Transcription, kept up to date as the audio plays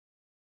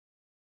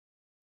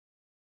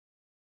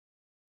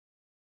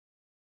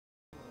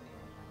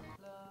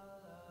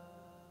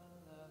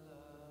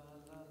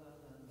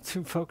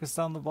Too focused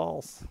on the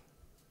balls.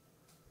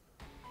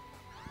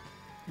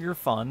 You're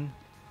fun.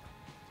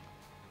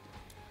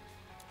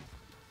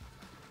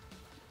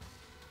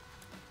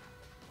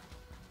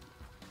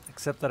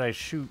 Except that I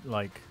shoot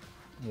like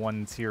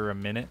 1 tier a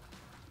minute.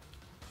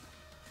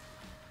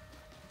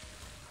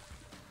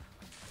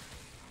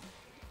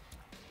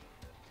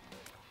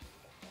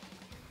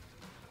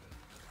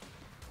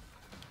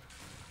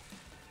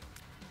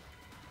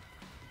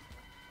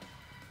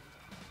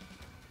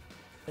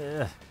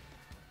 Ugh.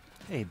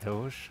 Hey,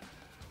 Doge.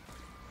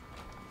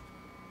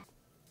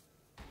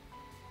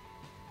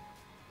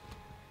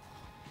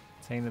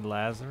 Tainted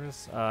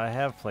Lazarus? I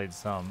have played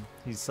some.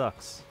 He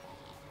sucks.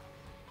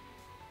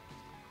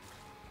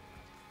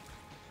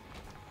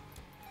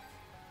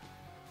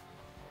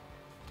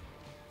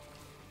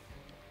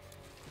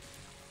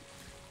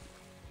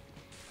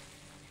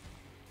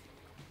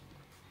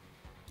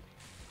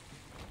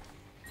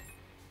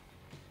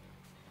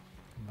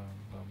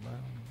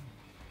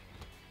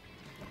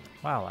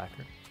 Wow,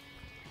 Lacquer.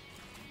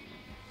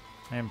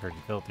 I am pretty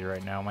filthy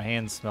right now. My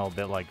hands smell a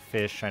bit like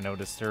fish, I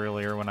noticed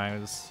earlier when I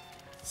was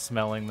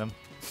smelling them.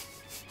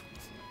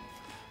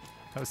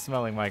 I was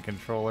smelling my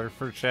controller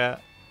for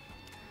chat.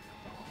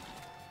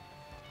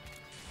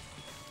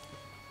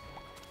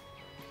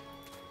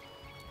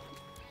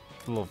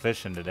 A little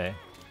fishing today.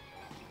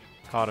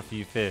 Caught a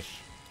few fish.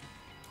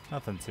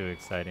 Nothing too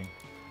exciting.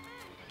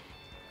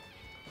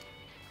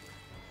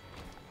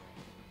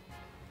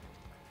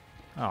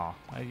 Oh,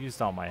 I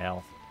used all my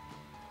health.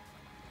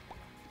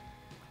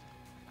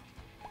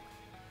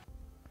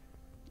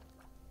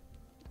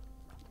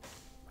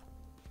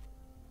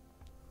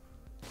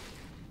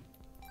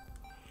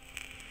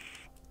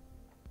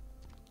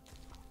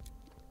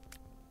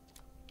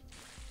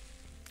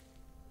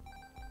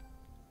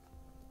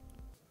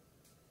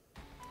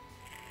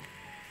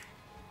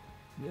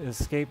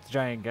 Escaped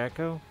giant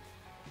gecko?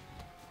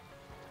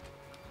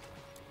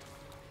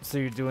 So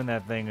you're doing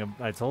that thing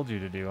I told you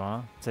to do,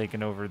 huh?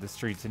 Taking over the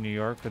streets of New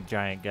York with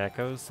giant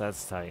geckos?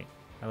 That's tight.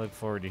 I look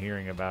forward to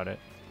hearing about it.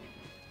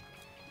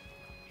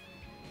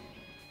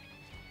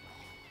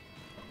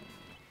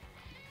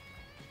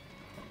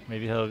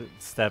 Maybe he'll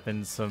step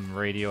in some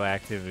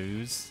radioactive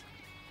ooze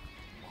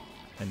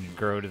and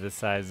grow to the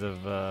size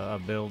of a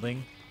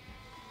building.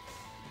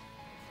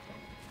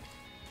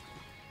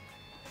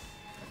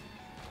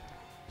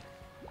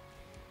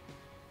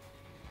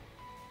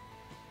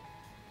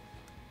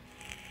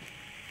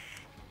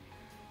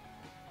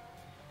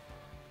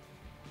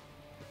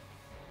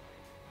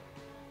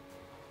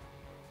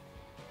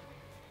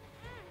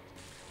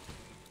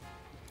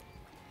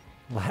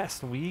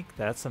 Last week?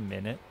 That's a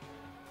minute.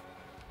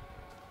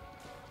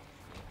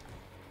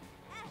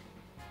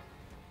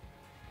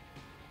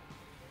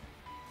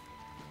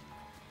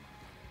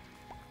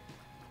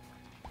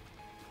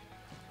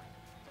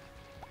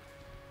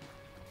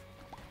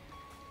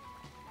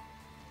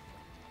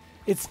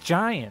 It's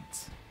giant.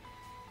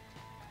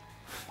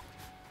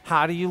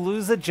 How do you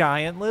lose a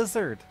giant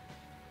lizard?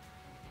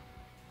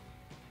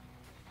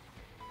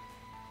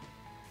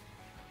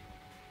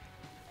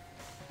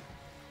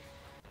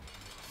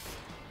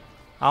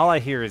 All I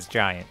hear is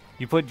giant.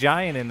 You put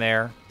giant in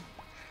there,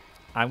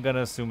 I'm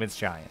gonna assume it's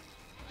giant.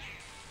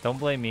 Don't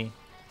blame me.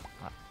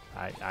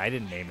 I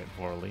didn't name it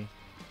poorly.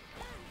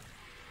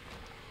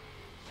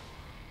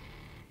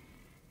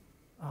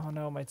 Oh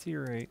no, my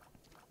tier 8.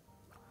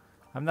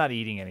 I'm not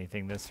eating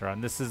anything this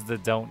run. This is the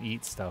don't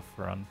eat stuff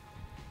run.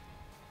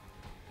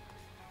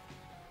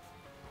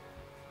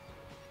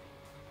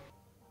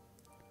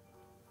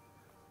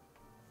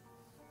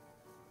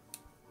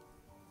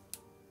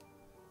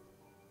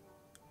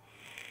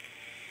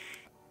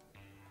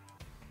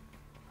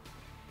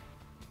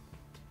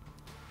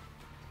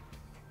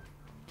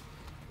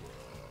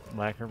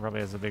 Lacquer probably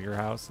has a bigger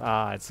house.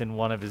 Ah, it's in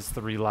one of his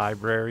 3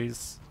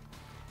 libraries.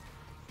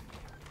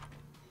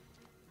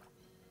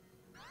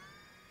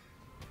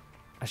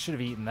 I should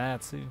have eaten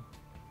that too.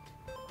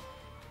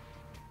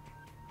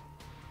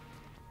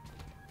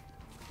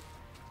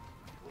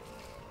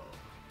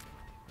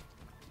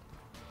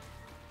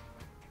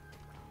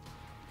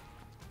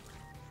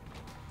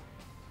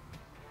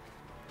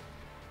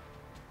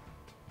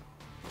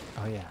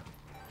 Oh yeah.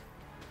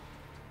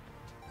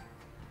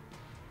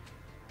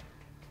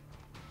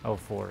 Oh,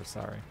 4,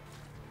 sorry.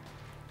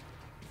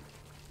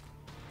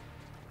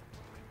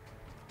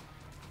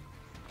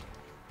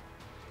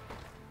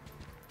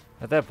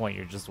 At that point,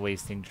 you're just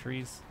wasting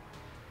trees.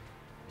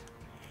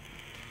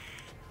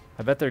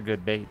 I bet they're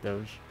good bait,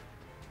 Doge.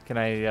 Can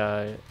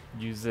I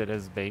use it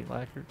as bait,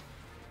 Lacquer?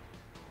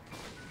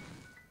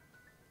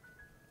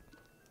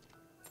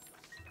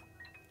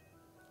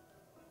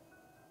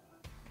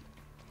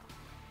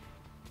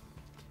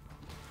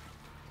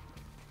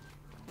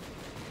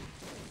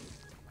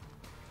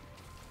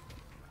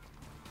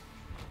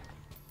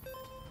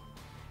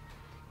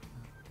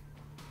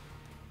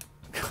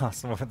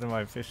 Cost more than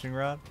my fishing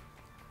rod?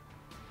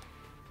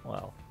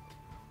 Well,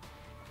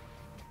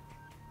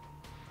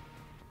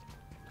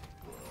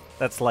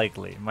 that's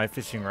likely. My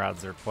fishing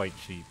rods are quite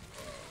cheap.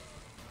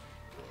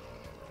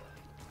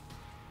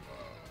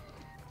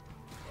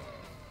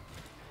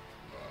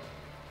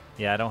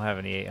 Yeah, I don't have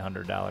any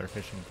 $800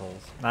 fishing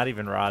poles. Not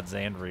even rods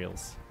and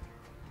reels.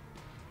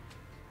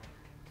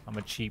 I'm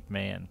a cheap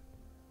man.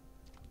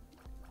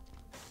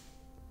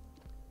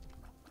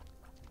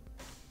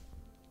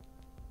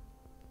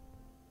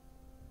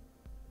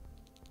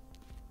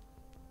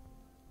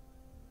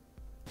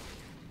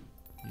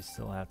 You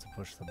still have to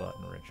push the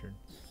button, Richard.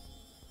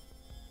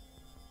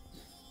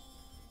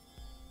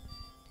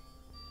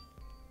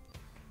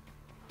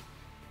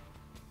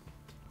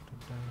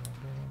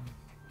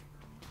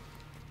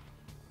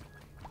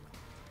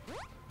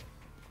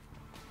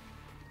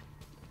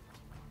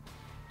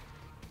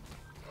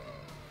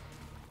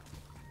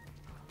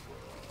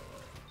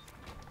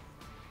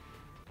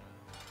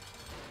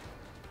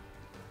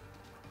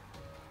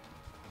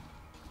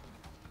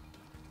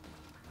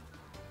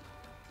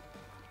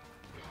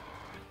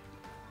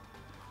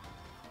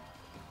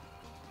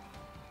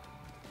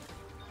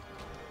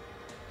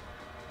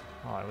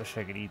 Oh, I wish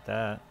I could eat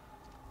that.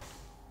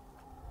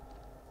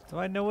 Do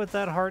I know what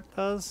that heart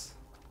does?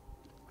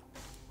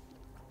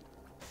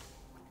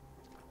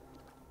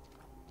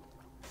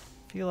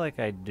 I feel like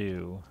I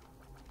do.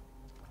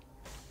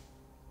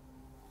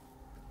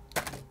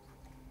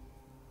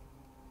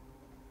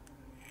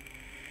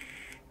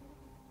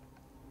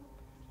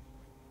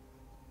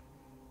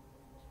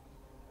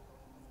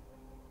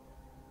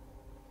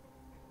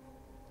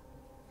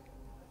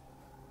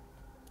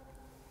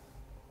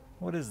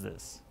 What is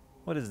this?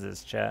 What is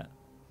this, chat?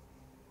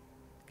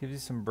 Gives you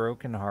some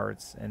broken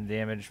hearts and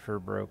damage per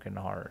broken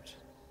heart.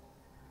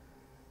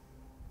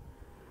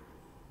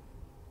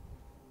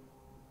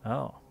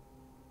 Oh.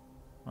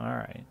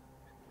 Alright.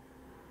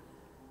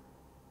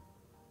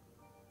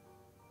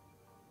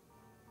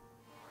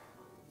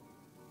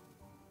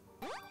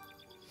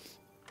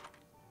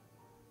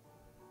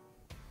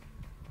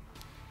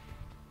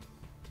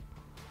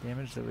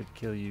 Damage that would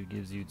kill you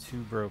gives you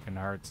 2 broken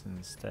hearts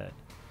instead.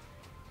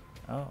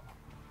 Oh.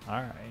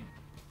 Alright.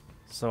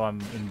 So I'm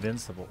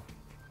invincible.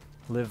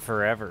 Live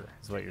forever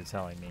is what you're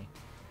telling me.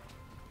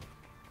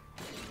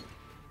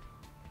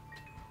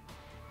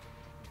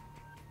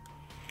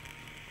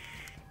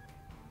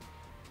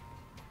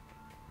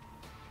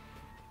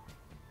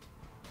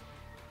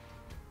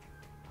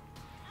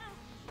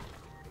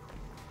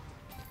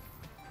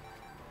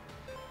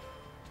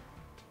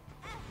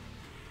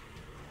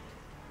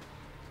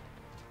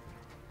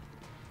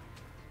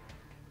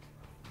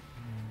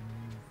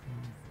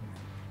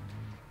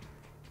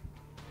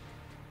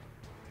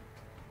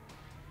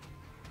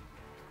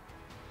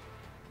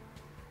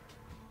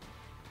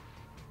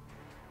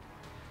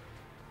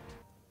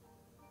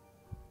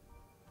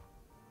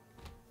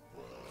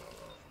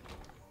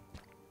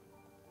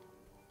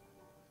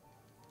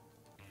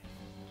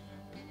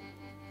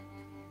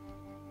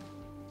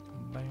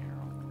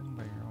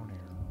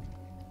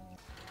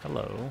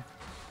 Hello.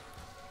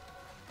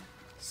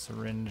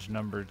 Syringe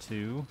number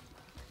 2.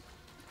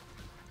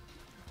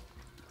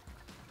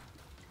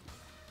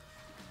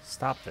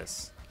 Stop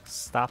this.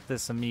 Stop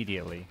this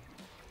immediately.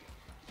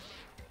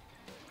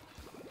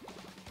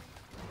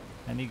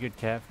 Any good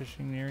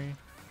catfishing near you?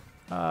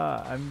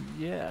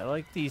 Yeah,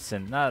 like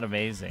decent, not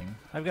amazing.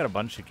 I've got a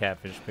bunch of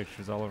catfish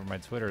pictures all over my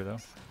Twitter though.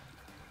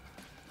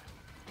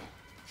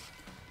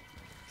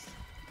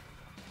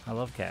 I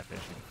love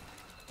catfishing.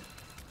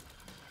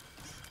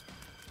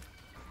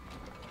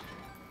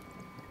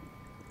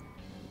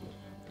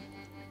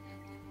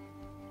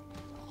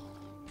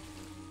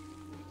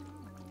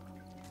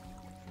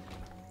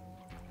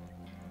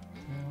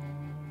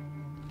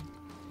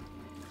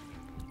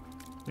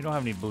 We don't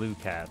have any blue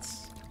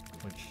cats,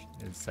 which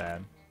is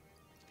sad.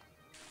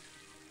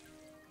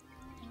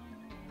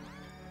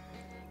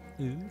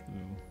 Ooh,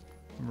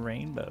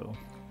 rainbow.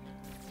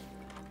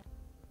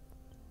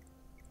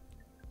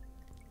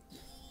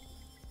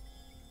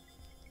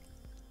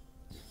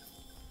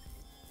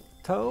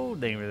 Toad,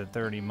 thank you for the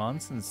 30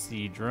 months, and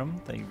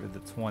Seedrum, thank you for the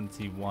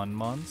 21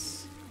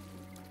 months.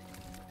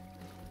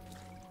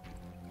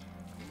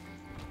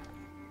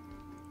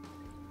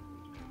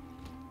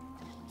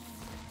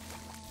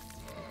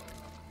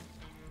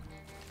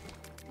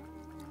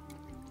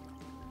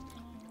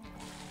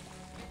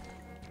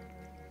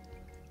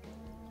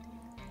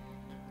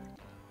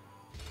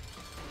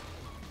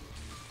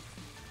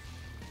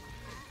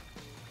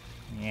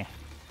 Yeah.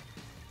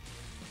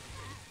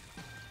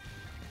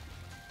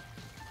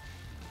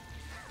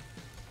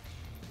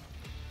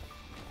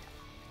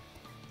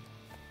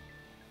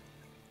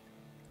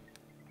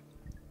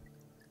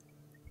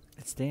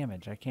 It's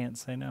damage. I can't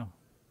say no.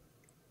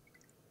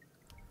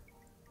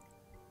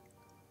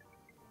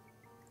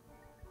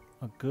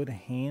 A good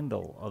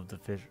handle of the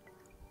fish.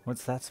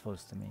 What's that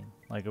supposed to mean?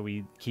 Like, are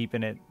we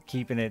keeping it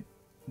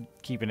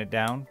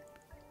down?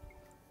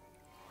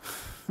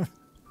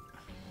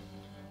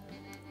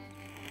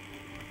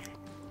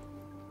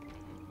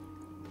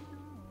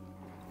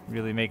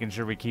 Really making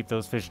sure we keep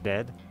those fish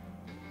dead?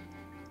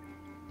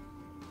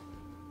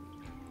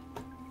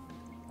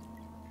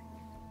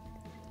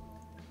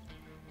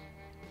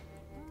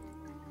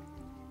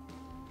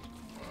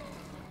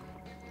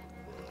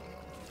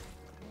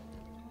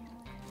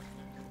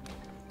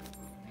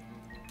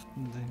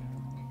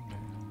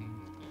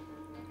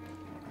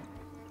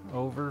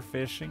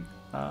 Overfishing?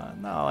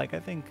 No, like I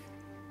think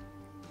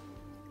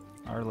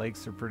our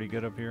lakes are pretty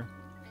good up here.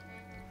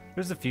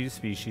 There's a few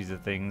species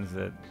of things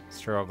that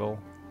struggle.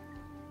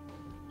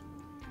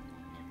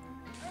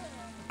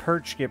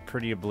 Perch get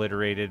pretty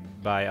obliterated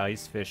by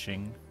ice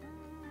fishing.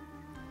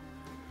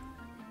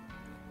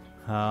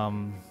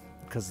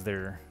 Because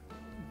they're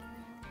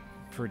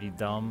pretty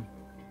dumb.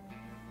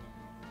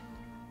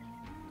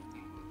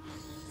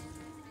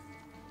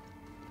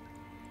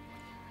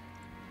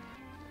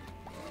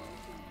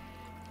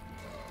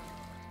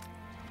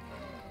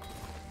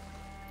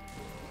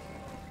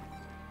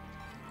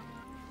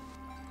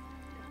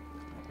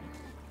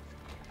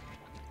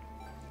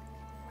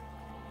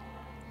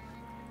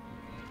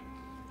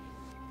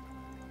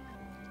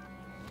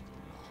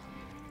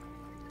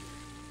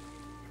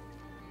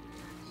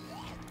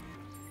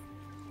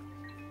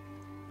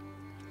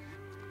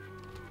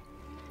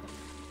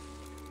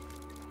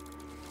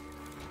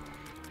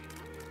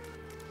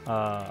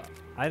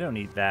 I don't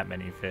eat that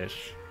many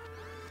fish.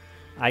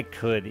 I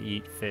could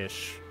eat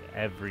fish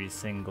every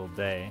single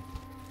day.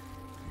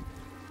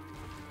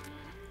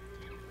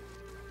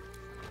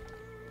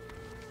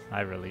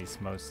 I release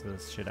most of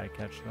this shit I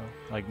catch though.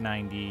 Like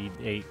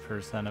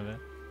 98% of it.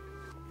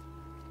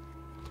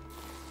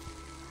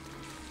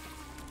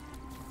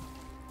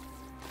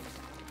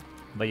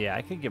 But yeah,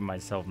 I could give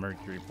myself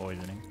mercury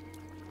poisoning.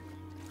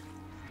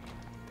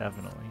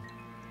 Definitely.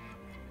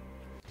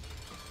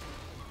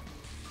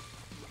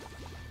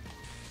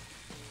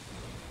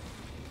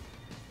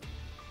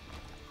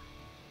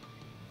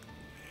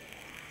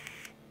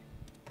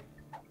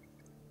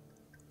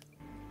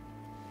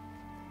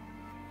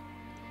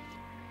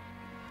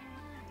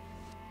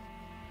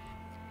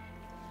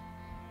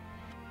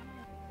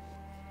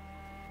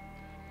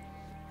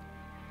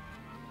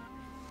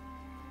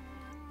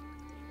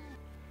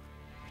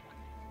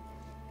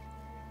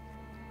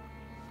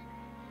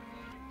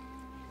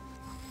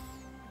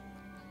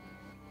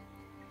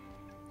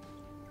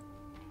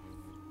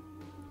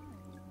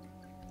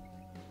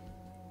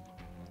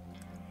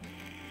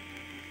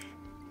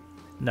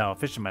 No,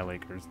 fishing my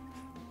lake is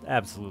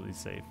absolutely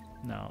safe.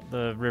 No,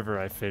 the river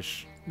I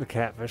fish, the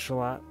catfish a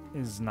lot,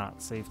 is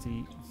not safe to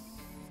eat.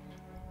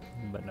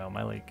 But no,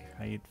 my lake,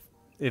 I eat.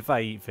 If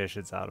I eat fish,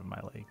 it's out of my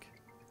lake.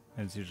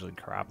 And it's usually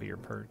crappie or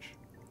perch.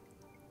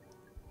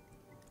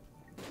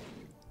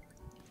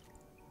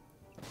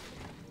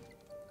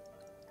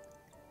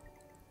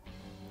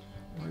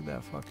 Where'd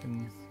that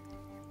fucking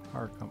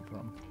heart come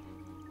from?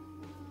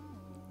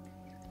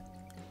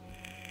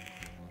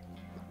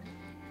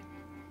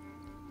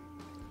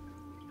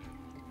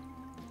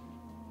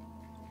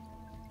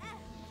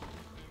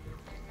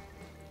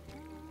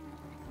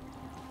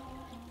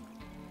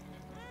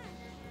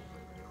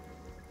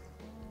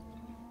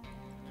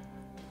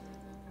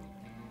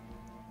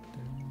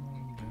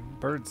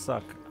 Birds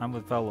suck. I'm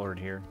with Fellord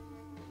here.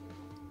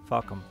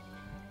 Fuck them.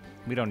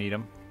 We don't need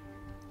them.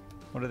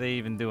 What are they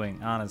even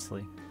doing,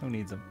 honestly? Who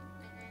needs them?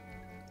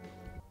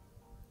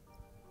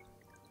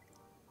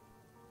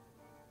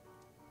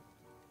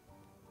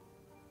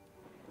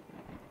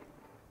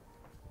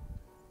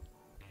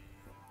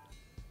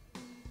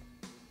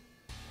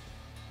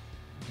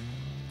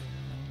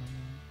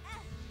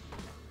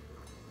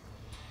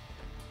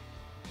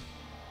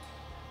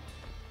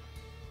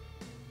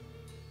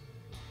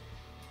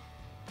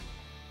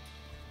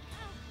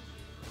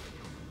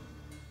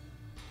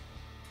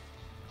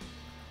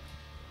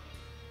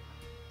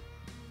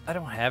 I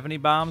don't have any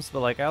bombs,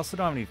 but like I also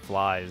don't have any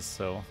flies,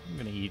 so I'm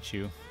gonna eat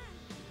you.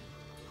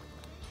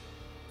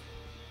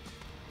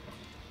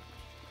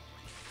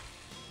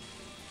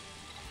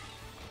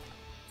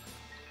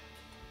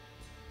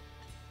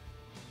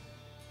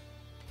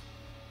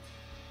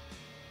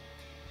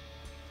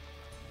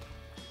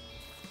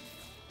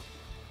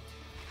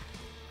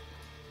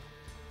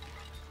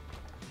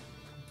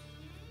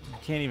 You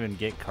can't even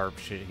get carp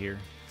shit here.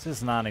 It's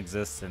just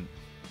non-existent.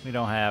 We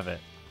don't have it.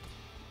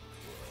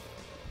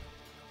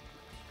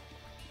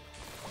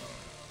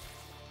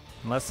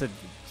 Unless it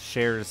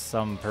shares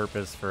some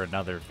purpose for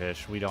another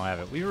fish, we don't have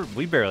it.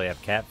 We barely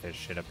have catfish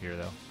shit up here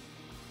though.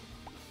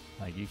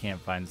 Like you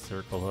can't find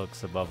circle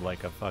hooks above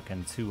like a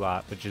fucking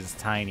 2-aught, which is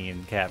tiny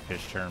in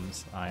catfish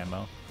terms,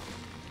 IMO.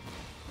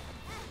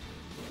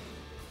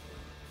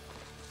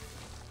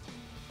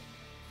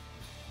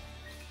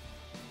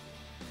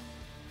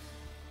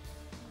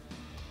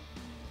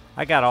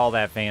 I got all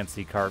that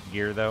fancy carp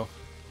gear though.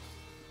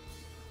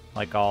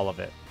 Like all of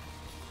it.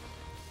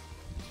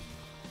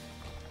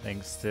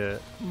 Thanks to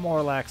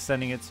Morlax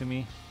sending it to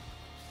me.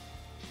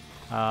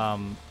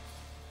 And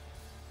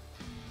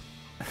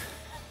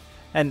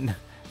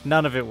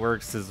none of it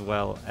works as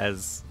well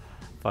as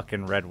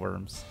fucking red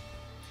worms.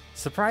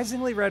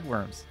 Surprisingly, red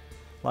worms.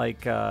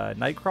 Like,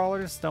 night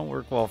crawlers don't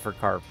work well for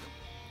carp.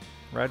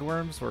 Red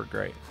worms work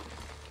great.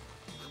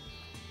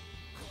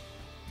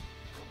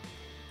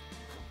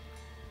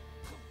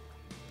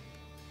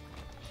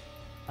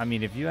 I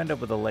mean, if you end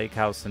up with a lake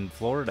house in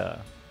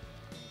Florida,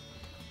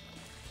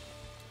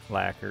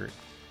 Lacquer,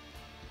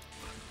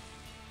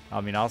 I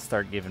mean, I'll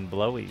start giving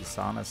blowies,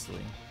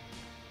 honestly.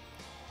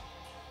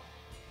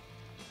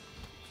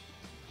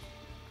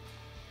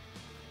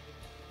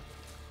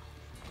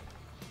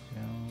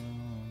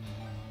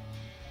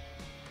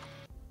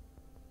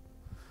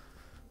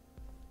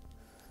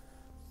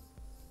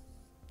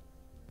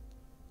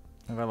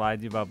 Have I lied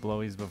to you about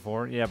blowies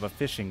before? Yeah, but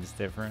fishing's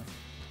different.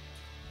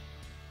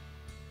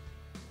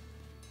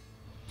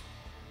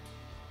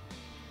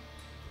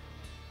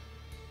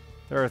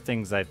 There are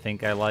things I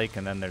think I like,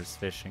 and then there's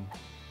fishing.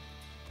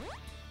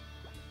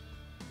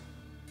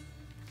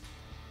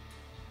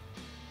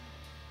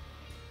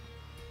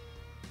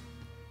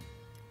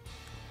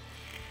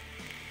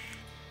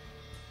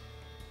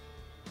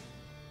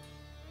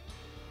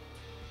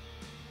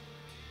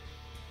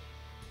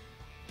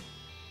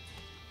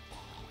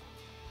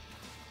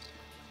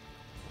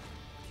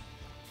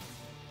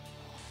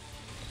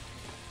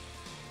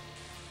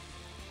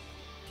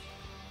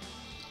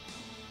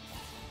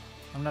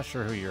 I'm not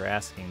sure who you're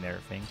asking there,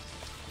 Fink.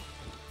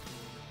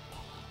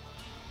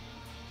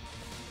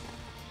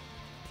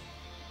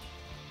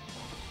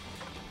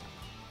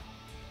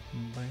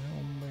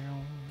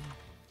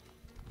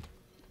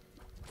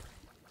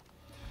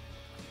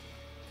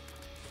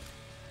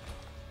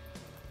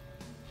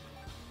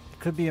 It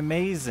could be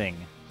amazing.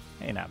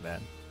 Hey, not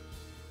bad.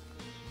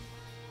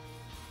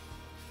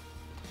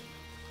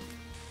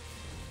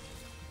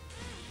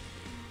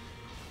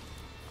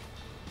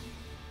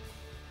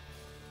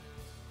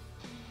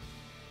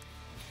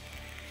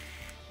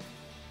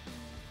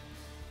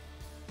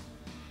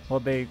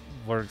 What bait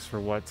works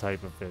for what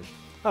type of fish?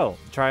 Oh,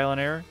 trial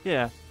and error?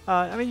 Yeah.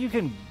 I mean, you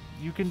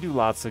can do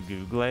lots of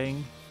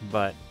Googling,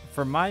 but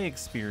from my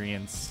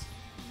experience,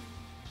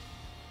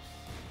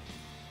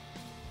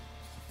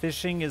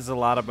 fishing is a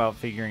lot about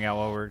figuring out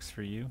what works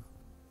for you,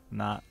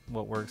 not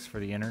what works for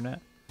the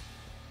internet.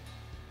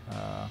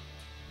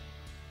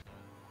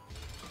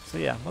 So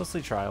yeah,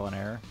 mostly trial and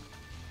error.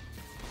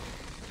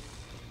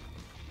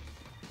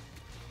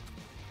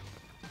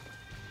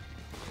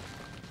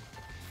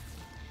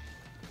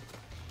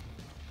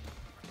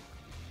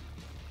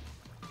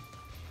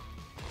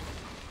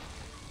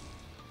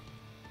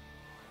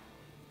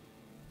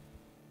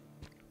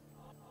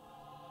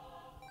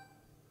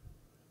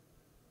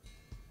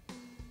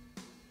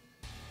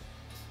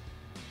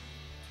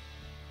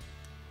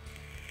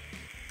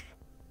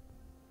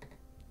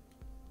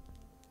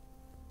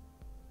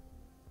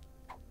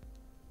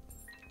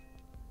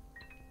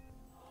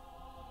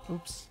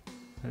 Oops,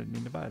 I didn't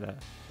mean to buy that.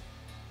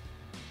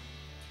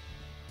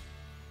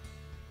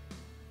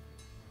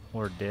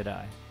 Or did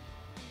I?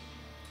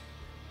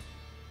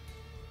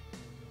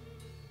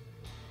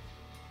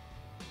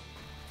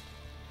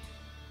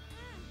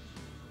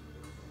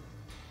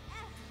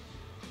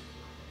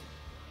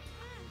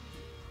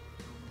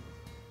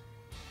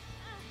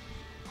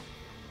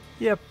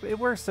 Yep, it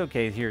works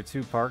okay here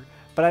too, Park,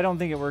 but I don't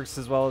think it works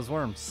as well as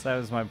worms. That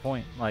was my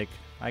point. Like,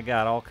 I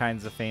got all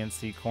kinds of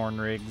fancy corn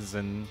rigs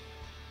and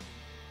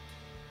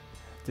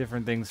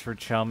different things for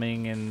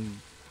chumming, and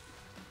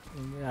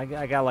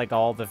I got like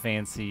all the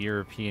fancy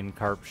European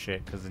carp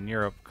shit, because in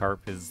Europe,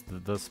 carp is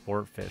the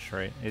sport fish,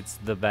 right? It's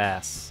the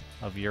bass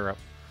of Europe.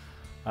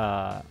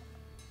 But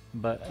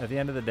at the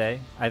end of the day,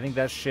 I think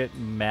that shit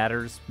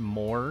matters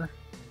more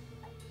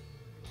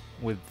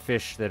with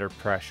fish that are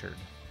pressured.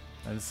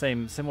 And the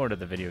same, similar to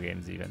the video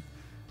games even.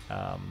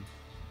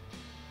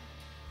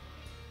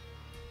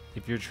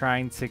 If you're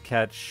trying to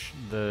catch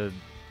the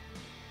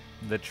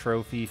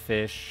trophy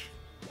fish,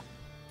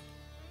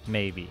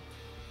 maybe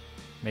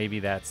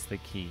that's the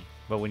key.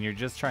 But when you're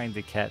just trying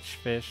to catch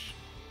fish,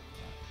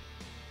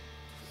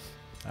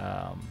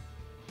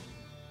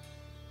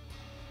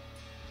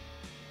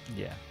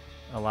 yeah,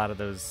 a lot of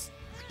those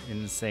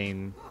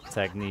insane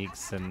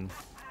techniques and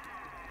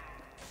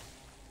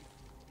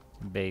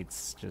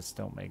baits just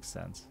don't make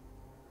sense.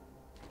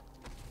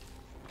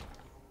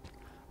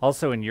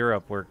 Also in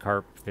Europe, where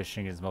carp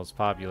fishing is most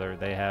popular,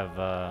 they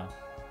have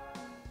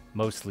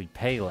mostly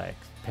pay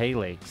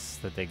lakes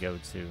that they go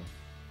to.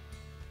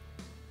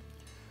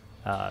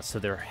 So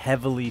they're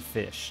heavily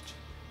fished.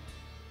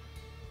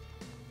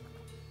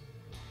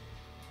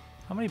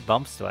 How many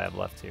bumps do I have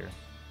left here?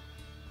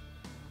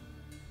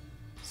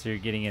 So you're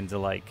getting into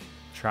like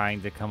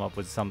trying to come up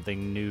with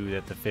something new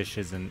that the fish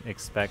isn't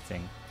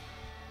expecting.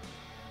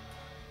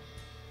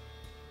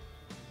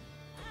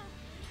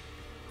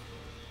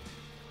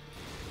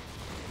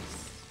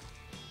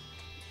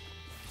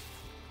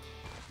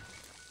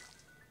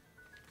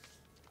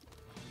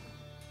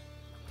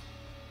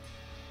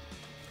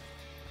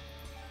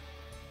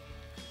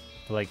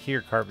 Like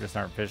here, carp just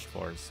aren't fished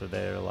for, so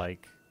they're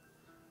like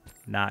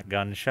not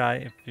gun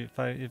shy,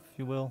 if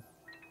you will.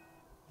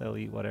 They'll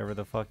eat whatever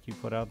the fuck you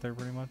put out there,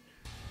 pretty much.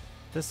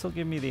 This will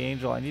give me the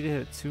angel. I need to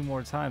hit it 2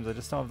 more times. I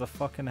just don't have the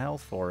fucking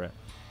health for it.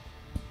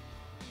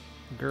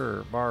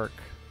 Grr, bark.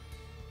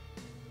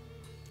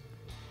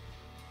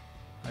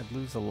 I'd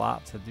lose a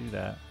lot to do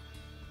that.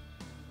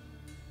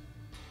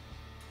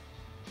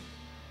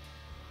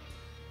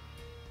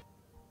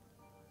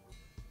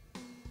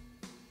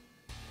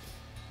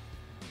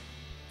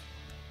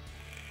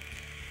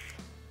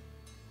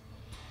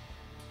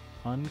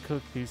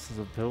 Uncooked pieces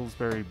of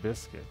Pillsbury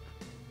biscuit.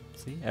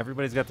 See,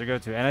 everybody's got their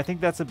go-to. And I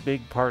think that's a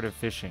big part of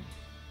fishing.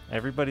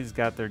 Everybody's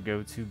got their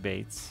go-to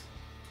baits.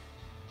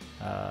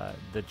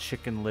 The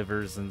chicken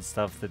livers and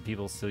stuff that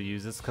people still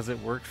use is because it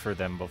worked for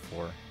them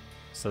before.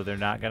 So they're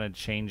not going to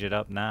change it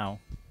up now.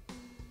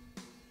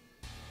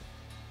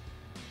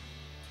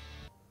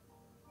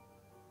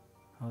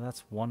 Oh,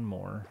 that's one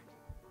more.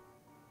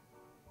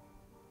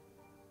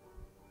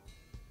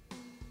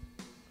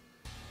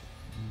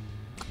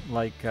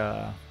 Like,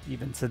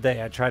 even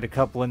today, I tried a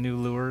couple of new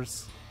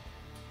lures.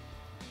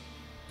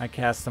 I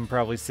cast them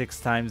probably 6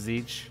 times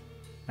each,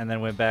 and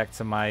then went back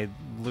to my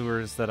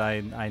lures that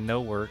I know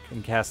work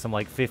and cast them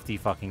like 50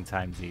 fucking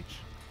times each.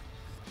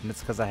 And it's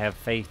because I have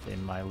faith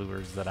in my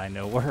lures that I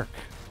know work.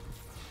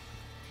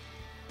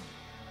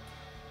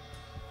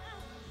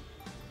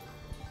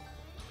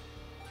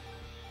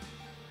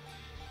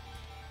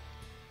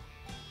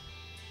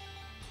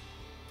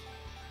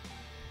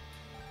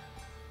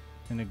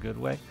 In a good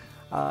way.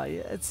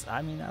 Yeah,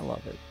 I mean, I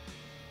love it.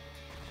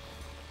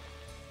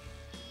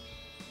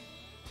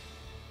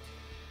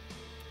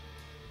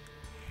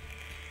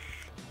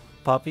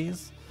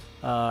 Puppies,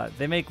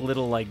 they make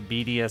little like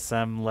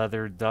BDSM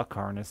leather duck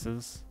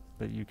harnesses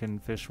that you can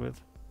fish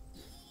with.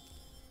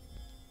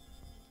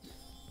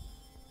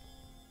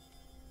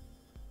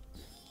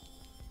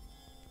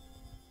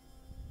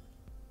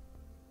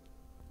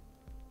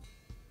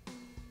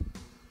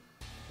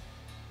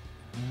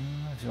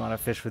 If you want to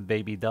fish with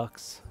baby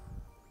ducks.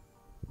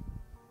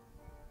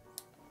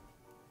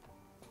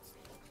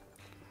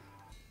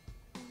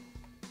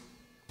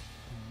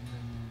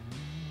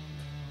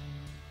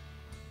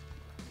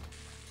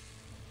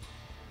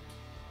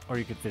 Or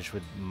you could fish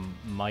with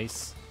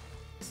mice,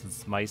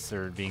 since mice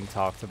are being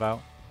talked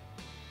about.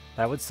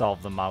 That would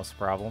solve the mouse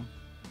problem.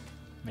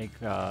 Make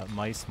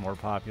mice more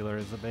popular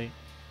as a bait.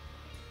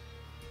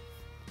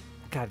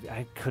 God,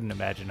 I couldn't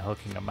imagine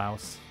hooking a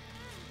mouse.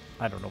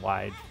 I don't know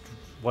why.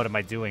 What am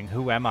I doing?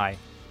 Who am I?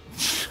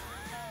 This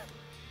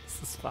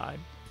is fine.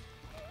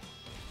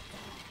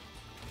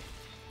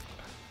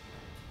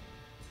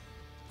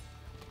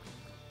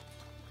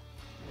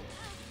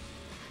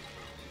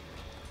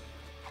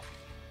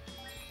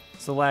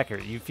 So, Lacquer,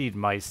 you feed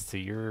mice to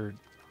your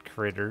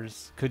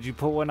critters. Could you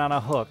put one on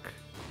a hook?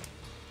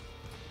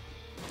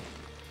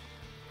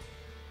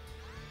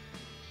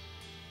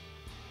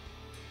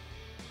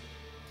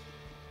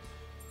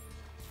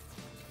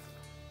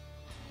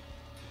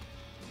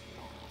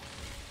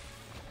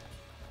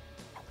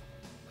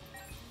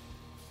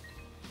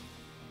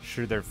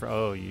 Sure, they're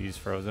oh, you use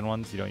frozen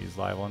ones? You don't use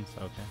live ones?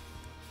 Okay.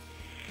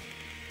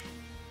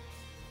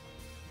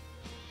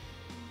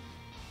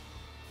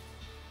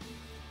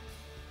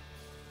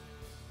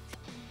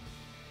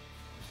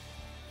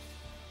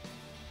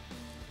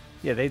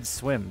 Yeah, they'd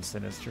swim,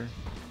 Sinister.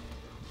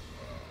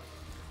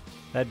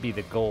 That'd be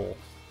the goal.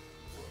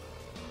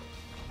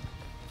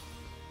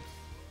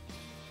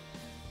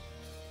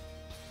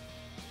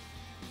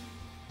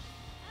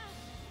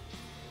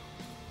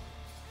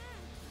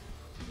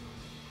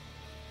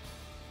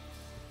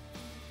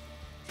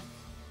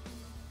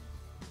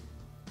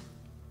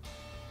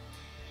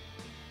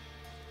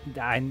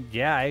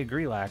 Yeah, I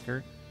agree,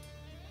 Lacquer.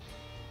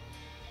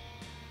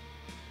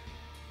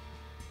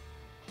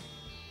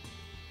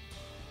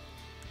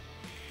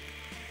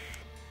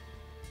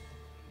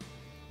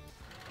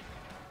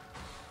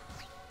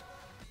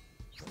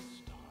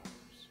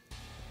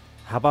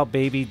 How about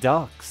baby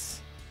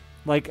ducks?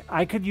 Like,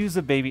 I could use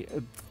a baby...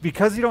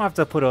 Because you don't have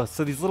to put a...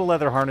 So these little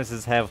leather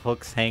harnesses have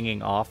hooks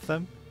hanging off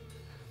them.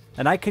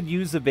 And I could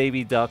use a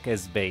baby duck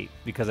as bait.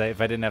 Because if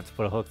I didn't have to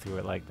put a hook through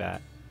it like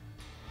that.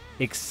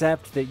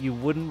 Except that you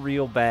wouldn't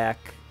reel back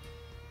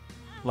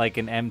like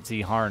an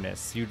empty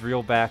harness. You'd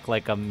reel back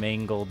like a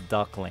mangled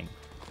duckling.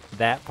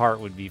 That part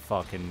would be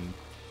fucking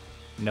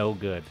no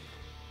good.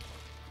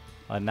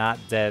 A not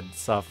dead,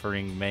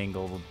 suffering,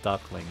 mangled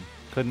duckling.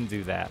 Couldn't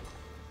do that.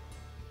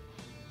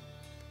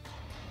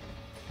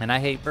 And I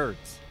hate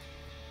birds.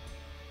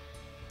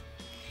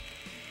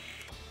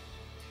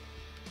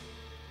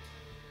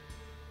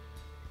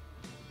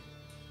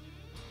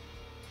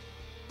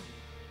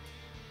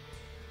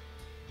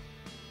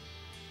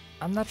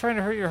 I'm not trying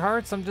to hurt your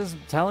hearts. I'm just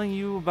telling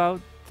you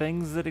about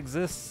things that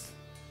exist.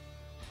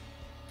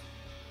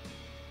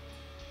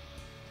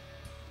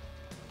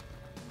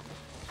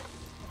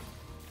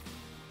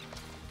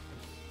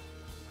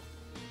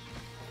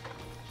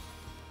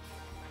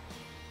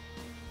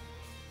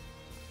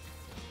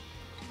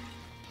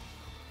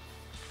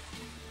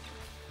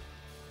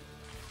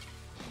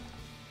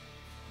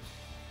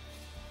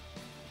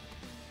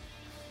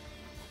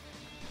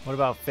 What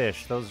about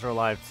fish? Those are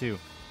alive too.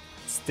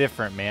 It's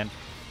different, man.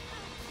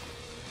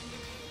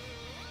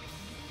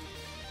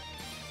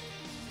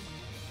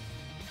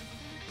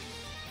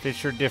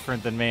 Fish are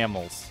different than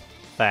mammals.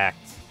 Fact.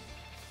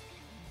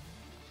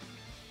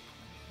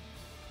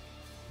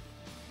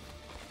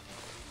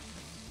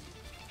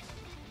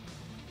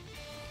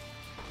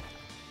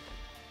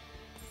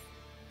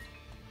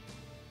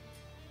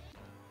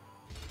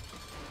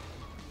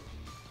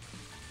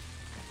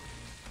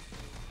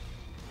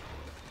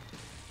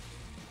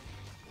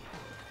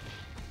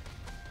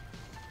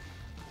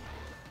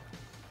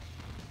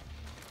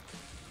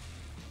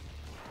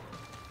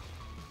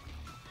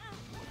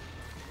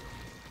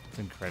 It's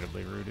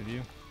incredibly rude of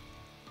you.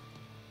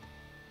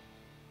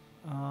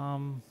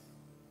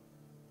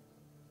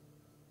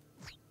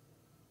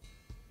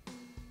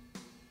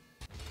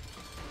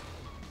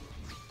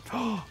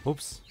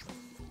 Oops.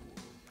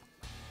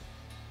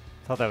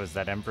 Thought that was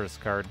that Empress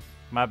card.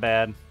 My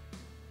bad.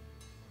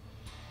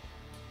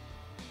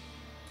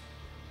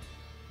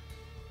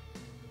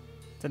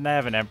 Didn't I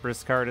have an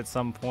Empress card at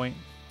some point?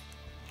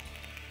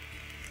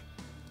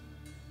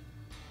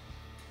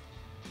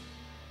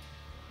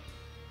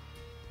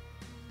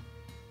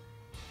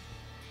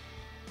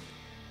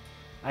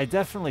 I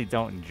definitely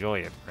don't enjoy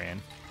it, Bran.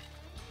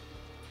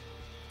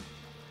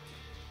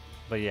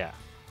 But yeah.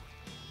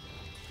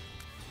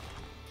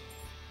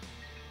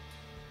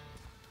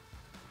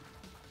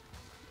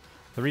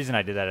 The reason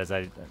I did that is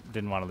I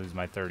didn't want to lose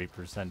my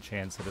 30%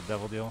 chance at a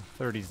double deal.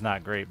 30's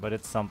not great, but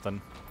it's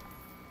something.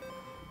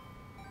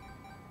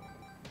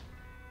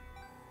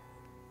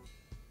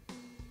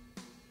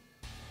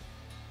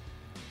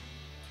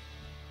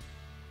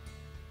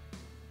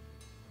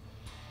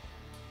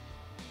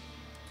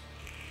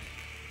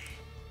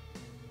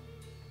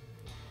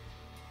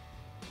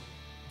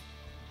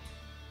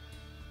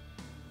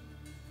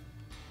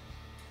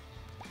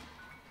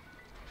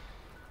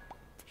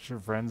 Sure,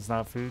 friends,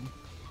 not food?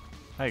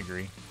 I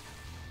agree.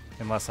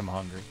 Unless I'm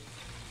hungry.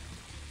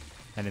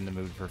 And in the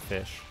mood for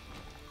fish.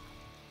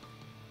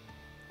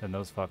 Then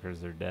those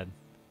fuckers are dead.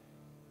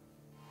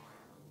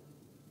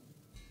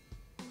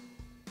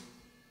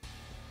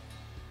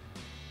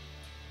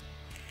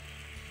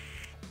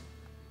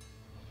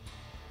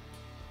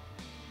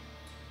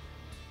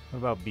 What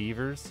about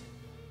beavers?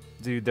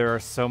 Dude, there are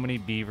so many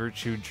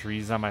beaver-chewed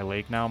trees on my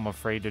lake now, I'm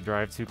afraid to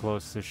drive too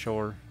close to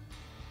shore.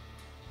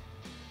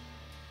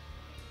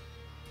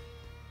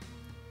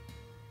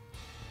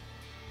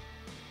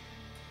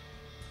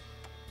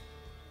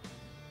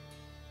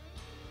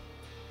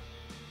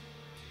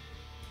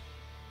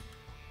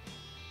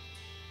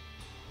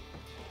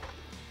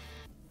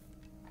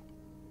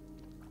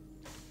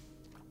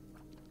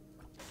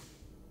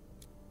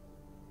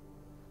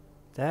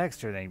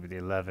 Dexter, thank you for the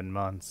 11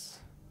 months.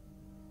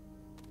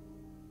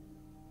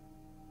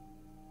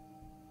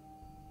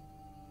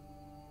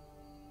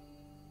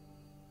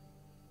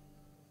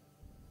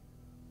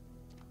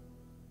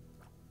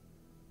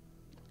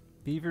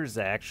 Beavers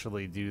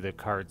actually do the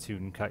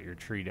cartoon cut your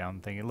tree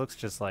down thing. It looks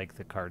just like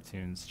the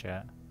cartoons,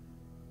 chat.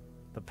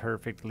 The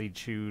perfectly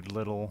chewed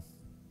little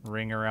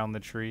ring around the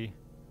tree.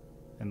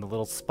 And the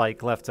little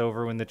spike left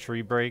over when the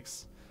tree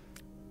breaks.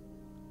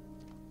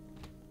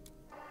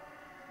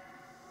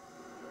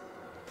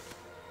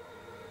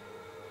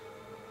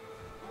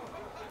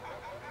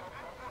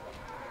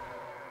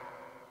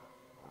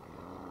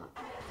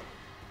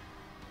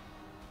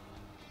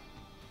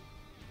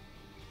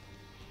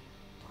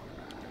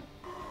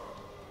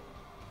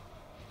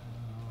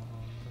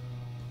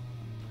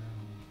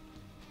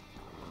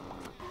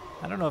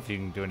 I don't know if you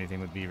can do anything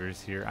with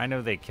beavers here. I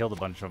know they killed a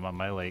bunch of them on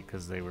my lake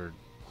because they were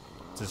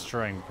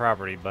destroying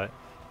property, but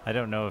I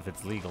don't know if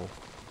it's legal.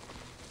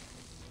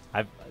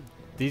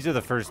 These are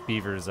the first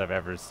beavers I've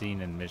ever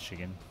seen in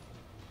Michigan.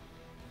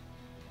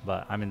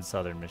 But I'm in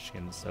southern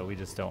Michigan, so we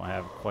just don't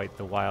have quite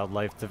the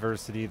wildlife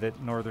diversity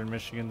that northern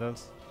Michigan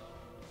does.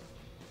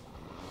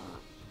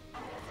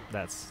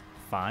 That's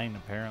fine,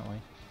 apparently.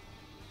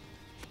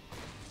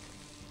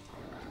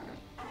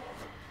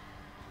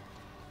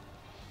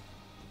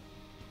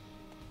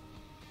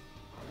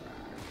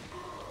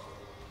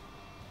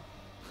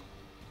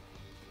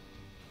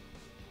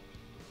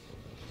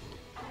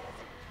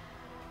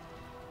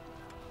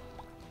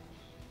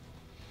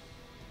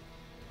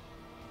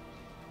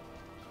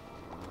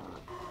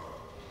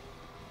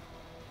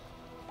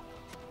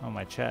 Oh,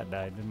 my chat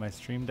died. Did my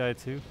stream die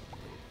too?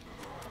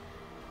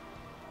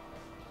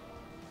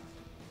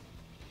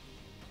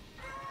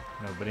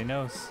 Nobody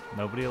knows.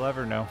 Nobody will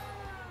ever know.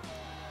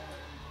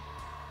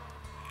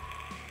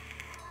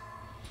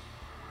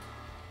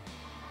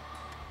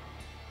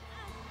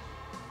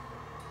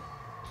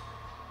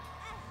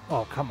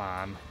 Oh, come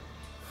on.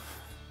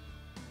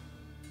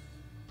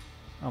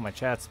 Oh, my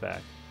chat's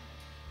back.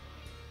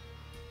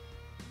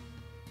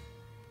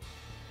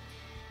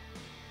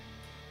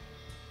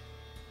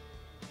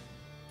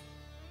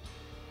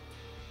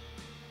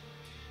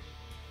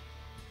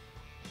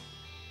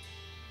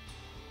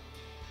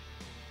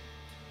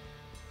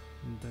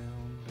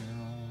 Down.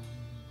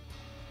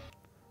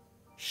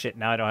 Shit,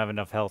 now I don't have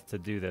enough health to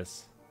do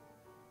this.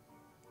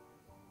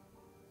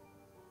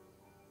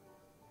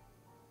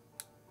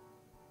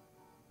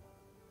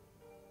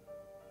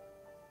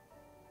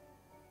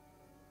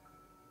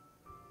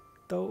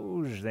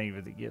 Doge, thank you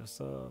for the gift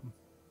sub.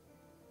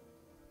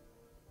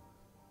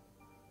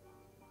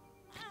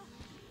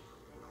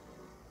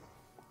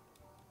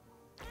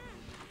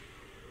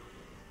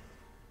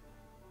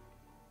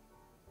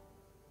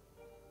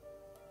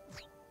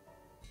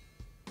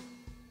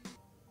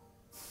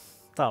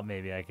 Thought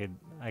maybe I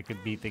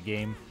could beat the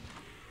game.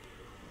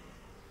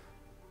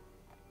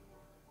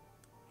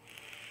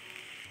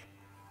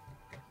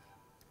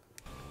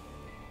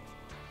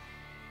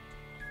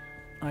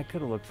 I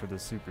could have looked for the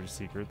super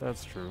secret,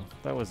 that's true.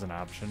 That was an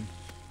option.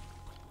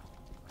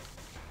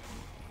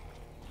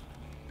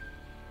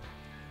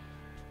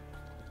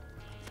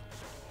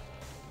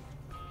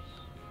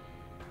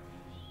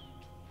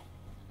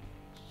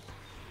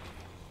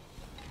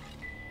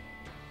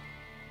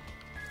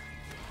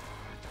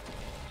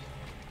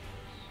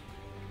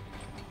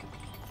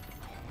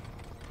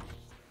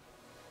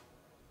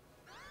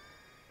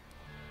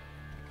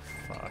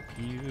 Fuck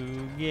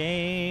you,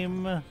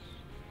 game.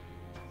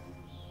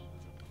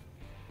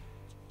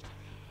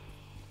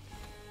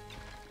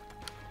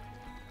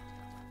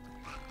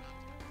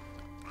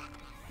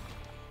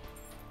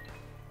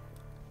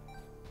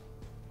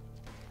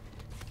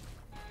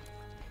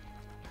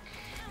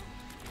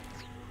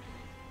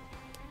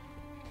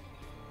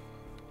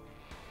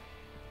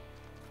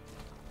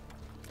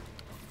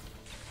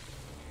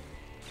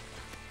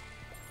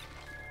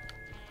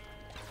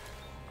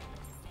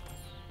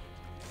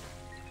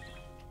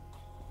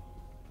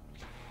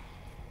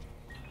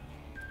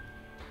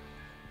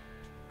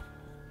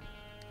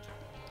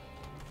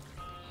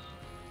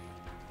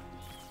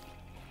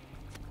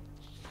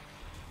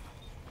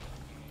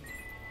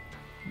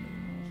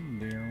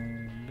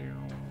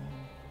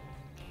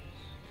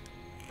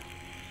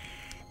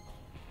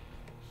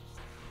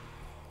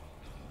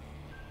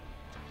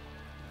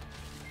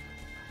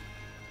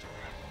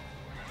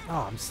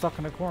 Oh, I'm stuck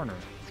in a corner.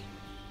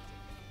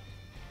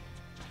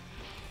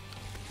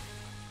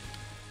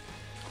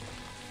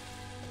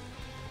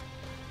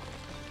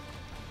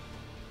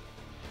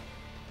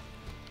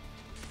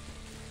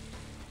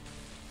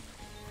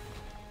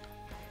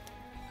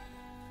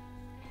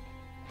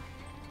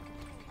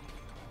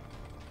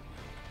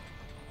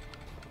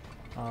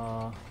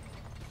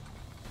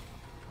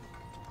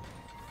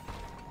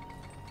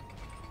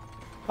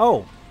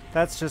 Oh,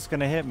 that's just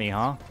gonna hit me,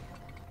 huh?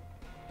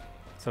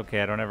 It's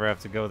okay, I don't ever have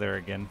to go there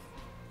again.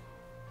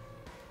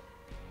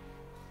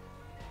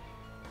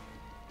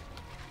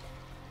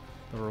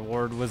 The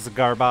reward was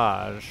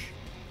garbage.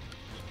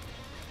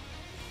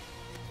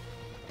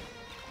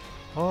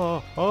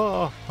 Oh,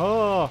 oh,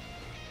 oh!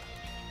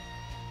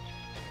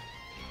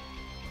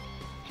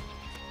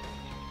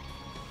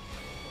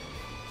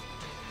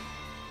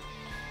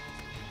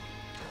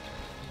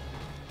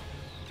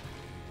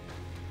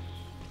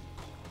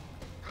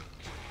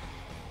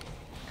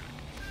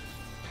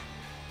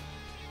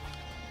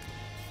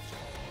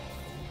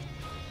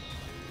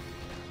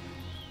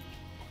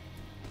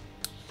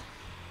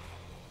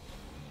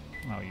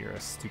 Oh, you're a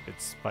stupid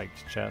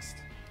spiked chest.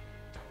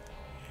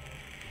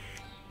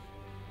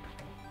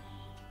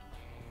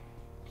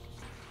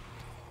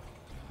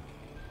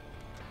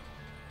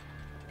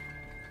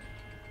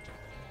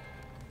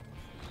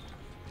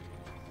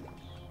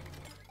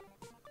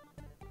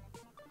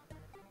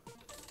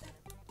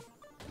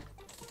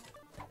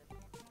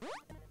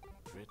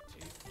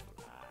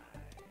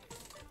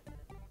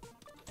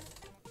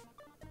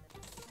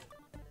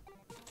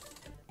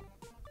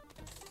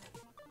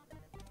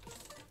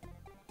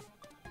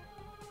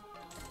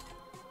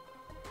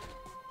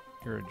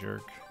 You're a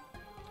jerk.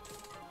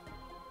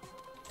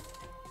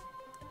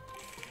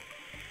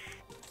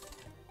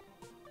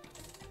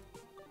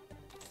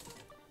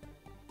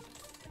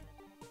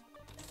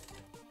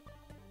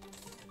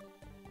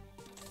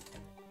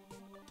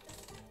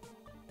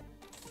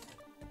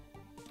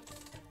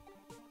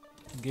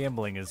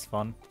 Gambling is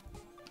fun.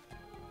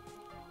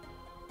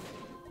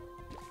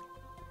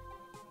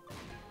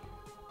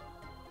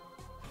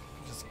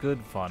 Just good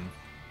fun.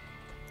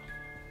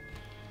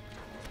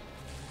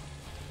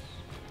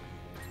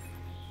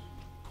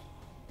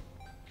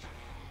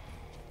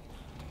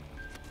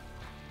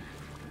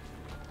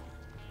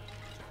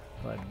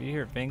 Glad to be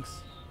here,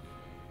 Finks.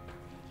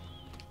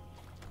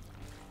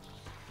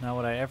 Now,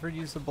 would I ever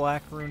use the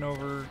black rune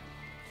over...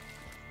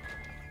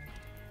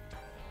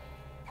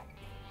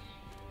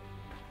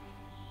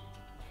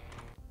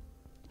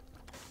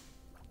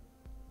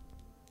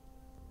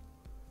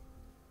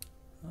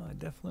 Oh, I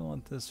definitely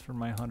want this for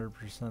my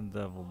 100%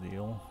 devil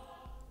deal.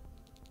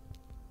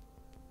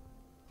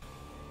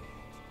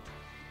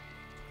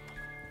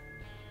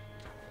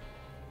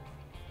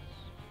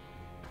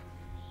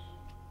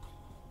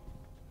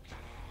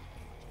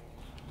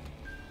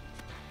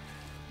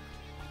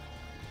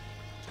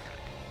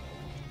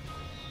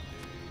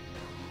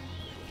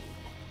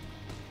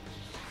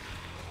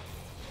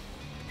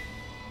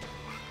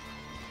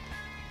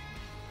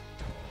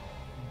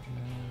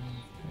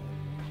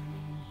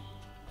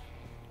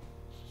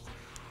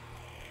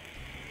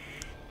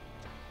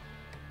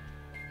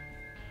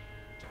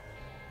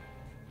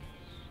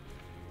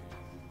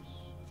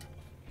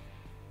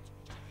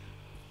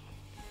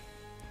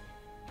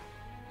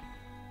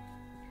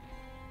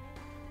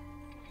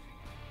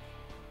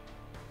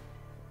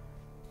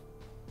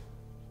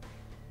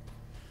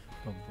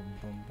 Boom, boom,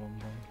 boom, boom,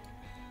 boom.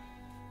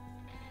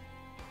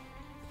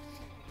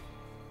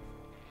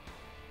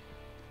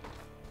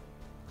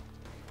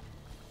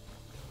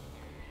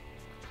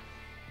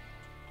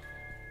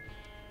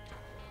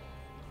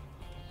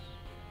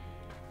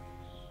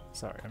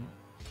 Sorry, I'm...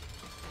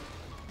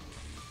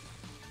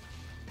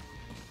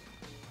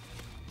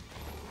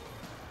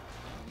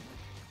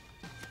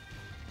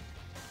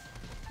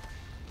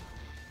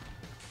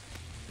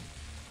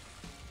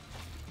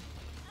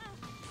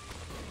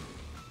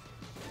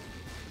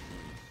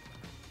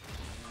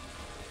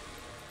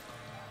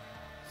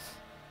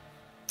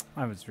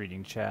 I was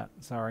reading chat,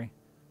 sorry.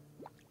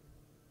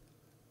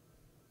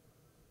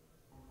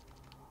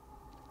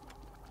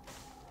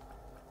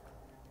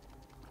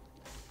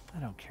 I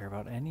don't care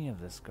about any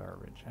of this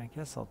garbage. I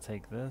guess I'll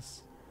take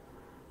this.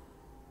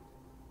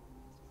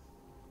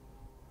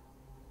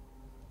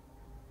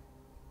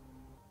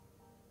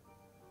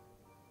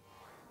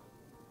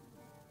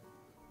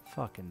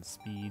 Fucking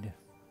speed.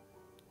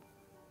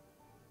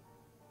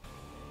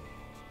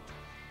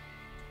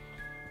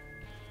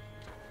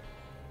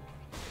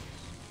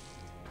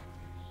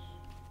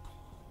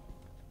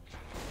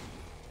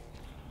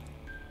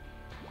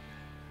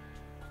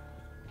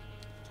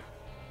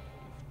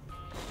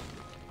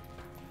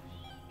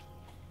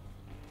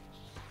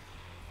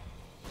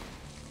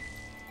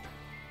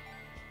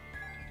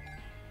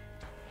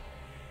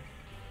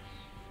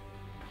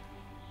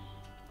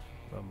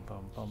 Bum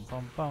bum bum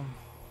bum bum.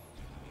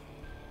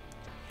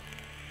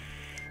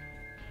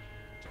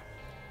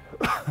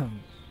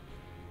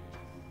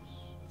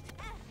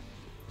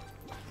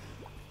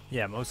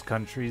 Yeah, most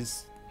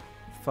countries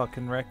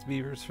fucking wrecked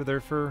beavers for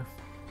their fur.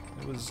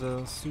 It was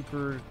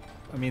super.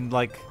 I mean,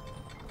 like,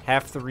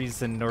 half the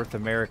reason North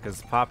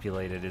America's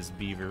populated is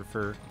beaver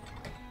fur.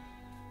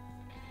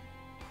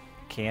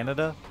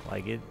 Canada,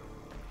 like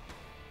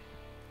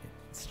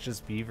it's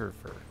just beaver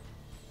fur.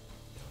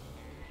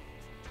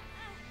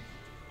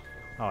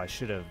 Oh, I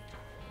should have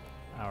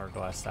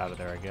hourglassed out of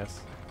there, I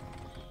guess.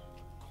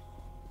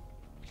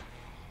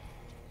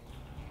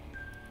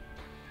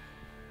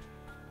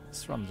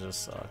 This run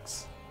just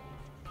sucks.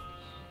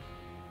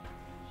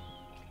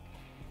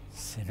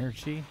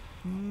 Synergy?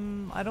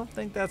 I don't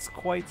think that's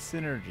quite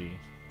synergy.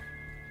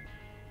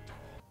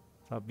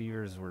 Thought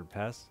beavers were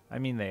pests. I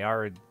mean, they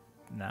are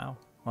now.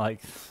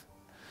 Like,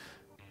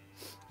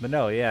 but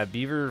no, yeah,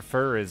 beaver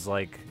fur is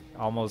like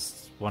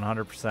almost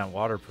 100%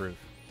 waterproof.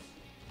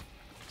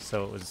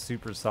 So it was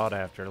super sought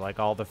after. Like,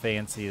 all the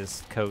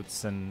fanciest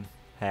coats and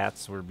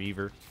hats were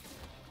beaver.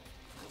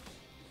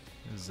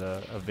 It was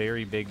a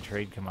very big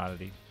trade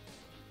commodity.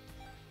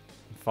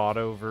 Fought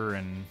over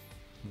in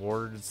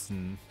wars,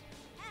 and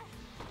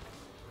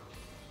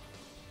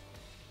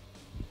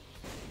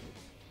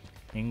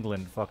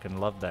England fucking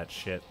loved that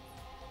shit.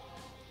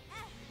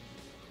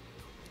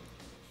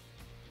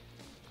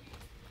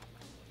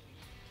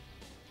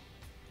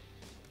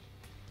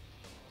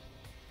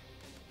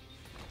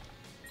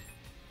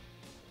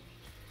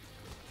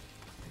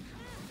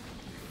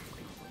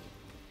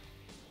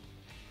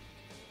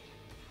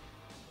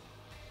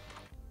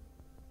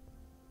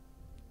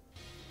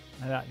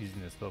 I'm not using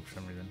this bow for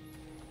some reason.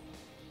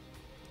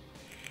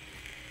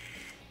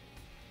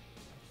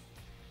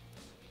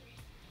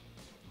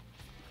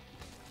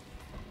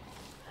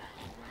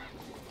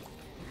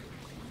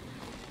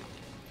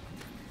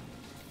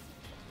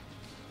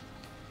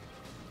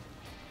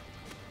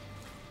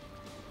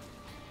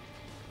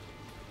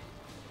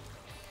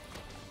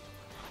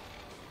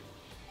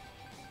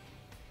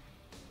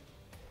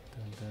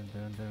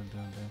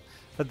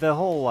 But the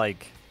whole,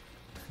 like,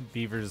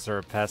 beavers are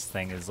a pest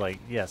thing is like,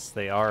 yes,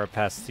 they are a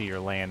pest to your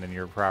land and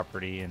your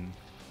property, and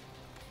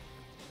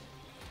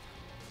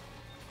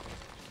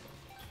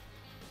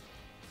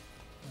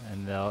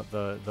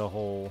the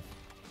whole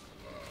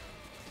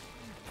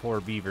poor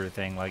beaver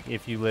thing. Like,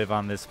 if you live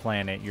on this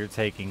planet, you're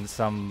taking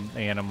some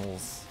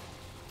animals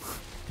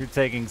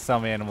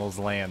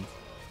land.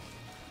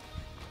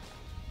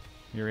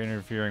 You're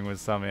interfering with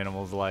some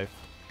animal's life.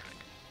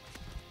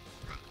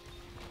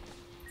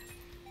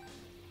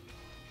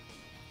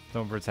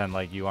 Don't pretend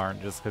like you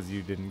aren't just because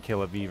you didn't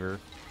kill a beaver.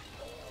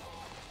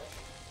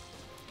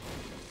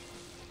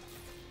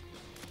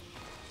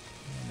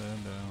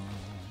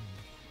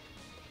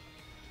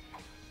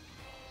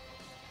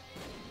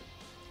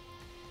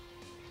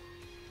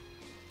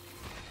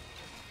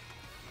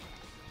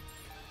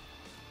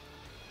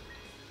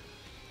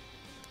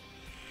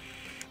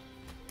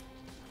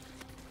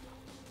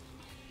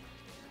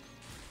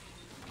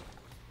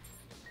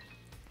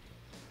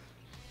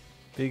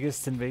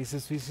 Biggest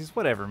invasive species?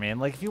 Whatever, man.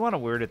 Like, if you want to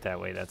word it that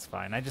way, that's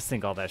fine. I just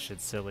think all that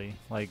shit's silly.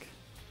 Like,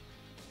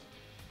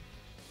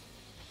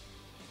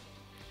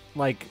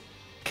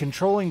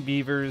 controlling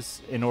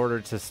beavers in order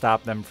to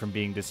stop them from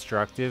being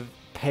destructive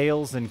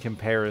pales in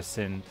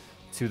comparison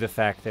to the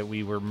fact that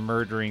we were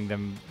murdering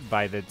them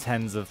by the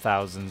tens of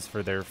thousands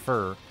for their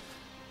fur.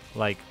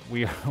 Like,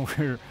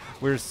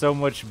 we're so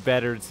much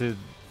better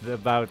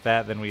about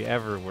that than we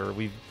ever were.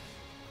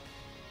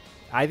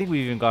 I think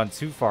we've even gone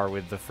too far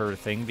with the fur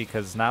thing,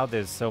 because now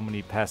there's so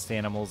many pest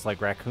animals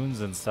like raccoons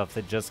and stuff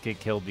that just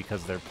get killed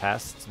because they're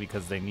pests,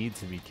 because they need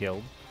to be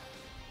killed.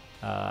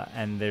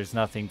 And there's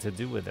nothing to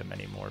do with them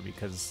anymore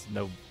because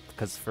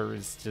fur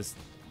is just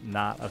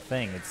not a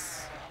thing.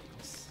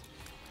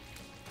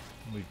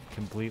 We've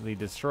completely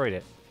destroyed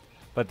it.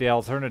 But the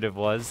alternative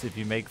was, if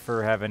you make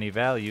fur have any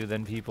value,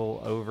 then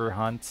people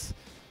overhunt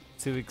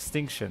to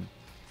extinction.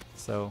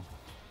 So,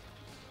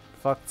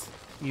 fucked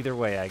either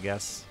way, I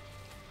guess.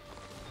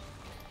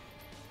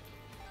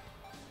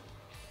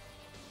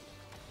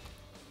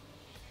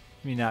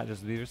 I mean, not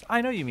just beavers.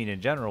 I know you mean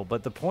in general,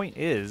 but the point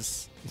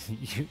is,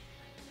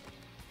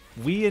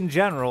 we in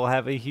general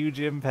have a huge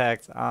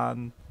impact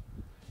on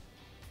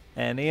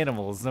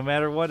animals, no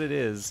matter what it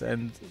is.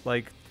 And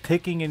like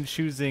picking and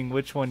choosing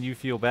which one you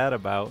feel bad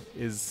about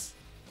is,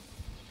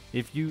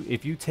 if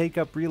you take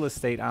up real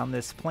estate on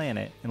this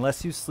planet,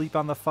 unless you sleep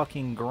on the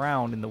fucking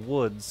ground in the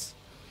woods,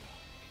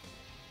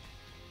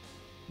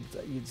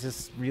 you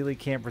just really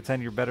can't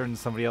pretend you're better than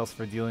somebody else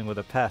for dealing with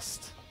a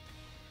pest.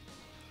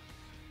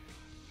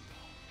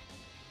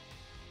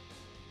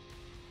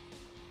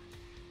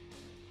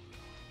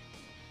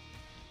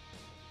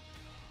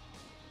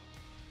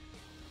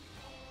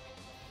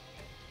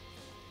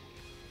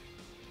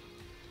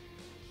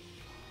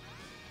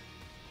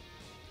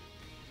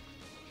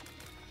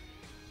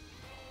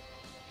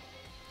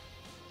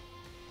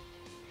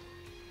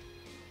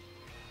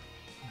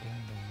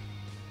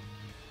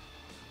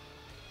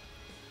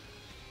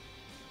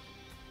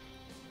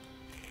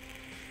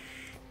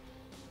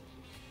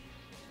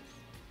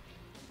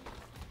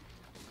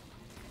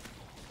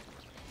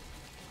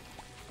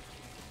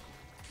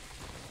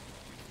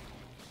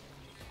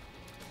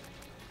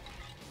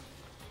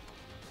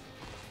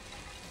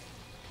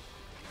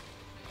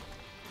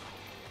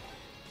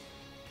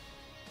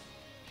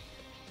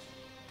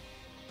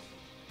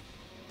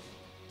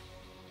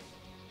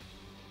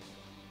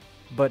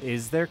 But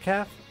is there,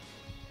 Calf?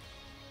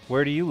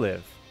 Where do you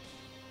live?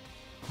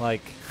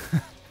 Like,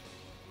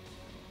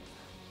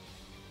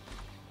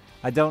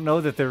 I don't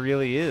know that there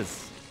really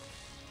is.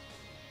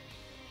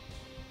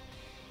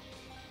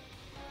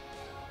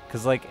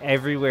 Because, like,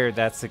 everywhere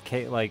that's the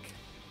case, like,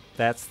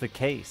 that's the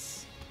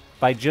case.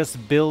 By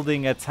just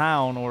building a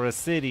town or a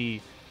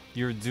city,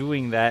 you're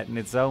doing that in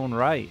its own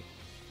right.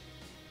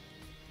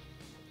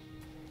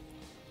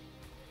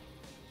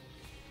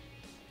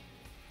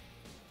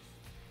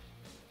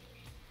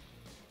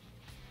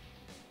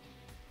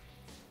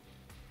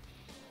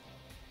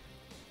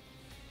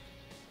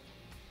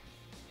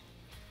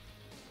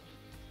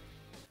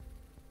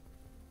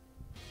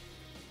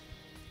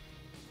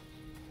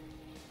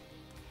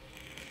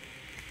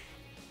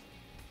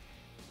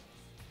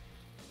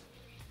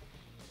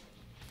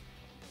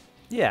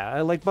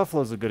 Yeah, like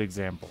Buffalo's a good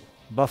example.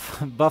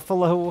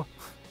 Buffalo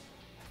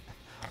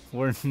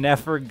were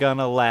never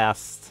gonna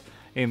last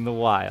in the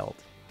wild.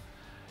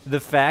 The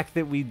fact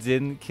that we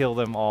didn't kill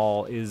them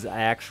all is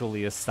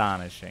actually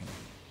astonishing.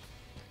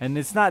 And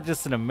it's not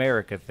just an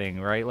America thing,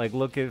 right? Like,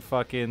 look at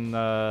fucking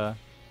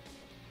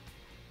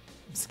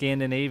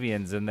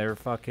Scandinavians and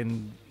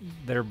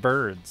their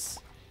birds.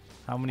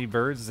 How many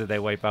birds did they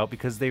wipe out?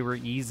 Because they were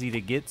easy to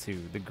get to.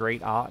 The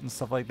great aught and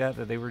stuff like that,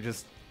 that they were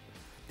just...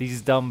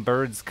 These dumb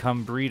birds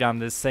come breed on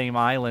this same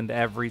island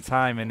every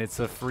time, and it's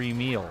a free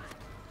meal.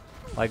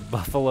 Like,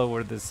 buffalo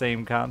were the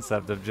same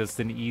concept of just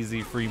an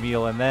easy free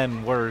meal, and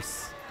then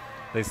worse,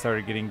 they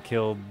started getting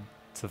killed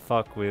to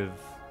fuck with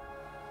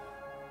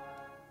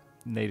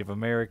Native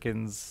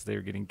Americans. They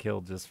were getting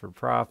killed just for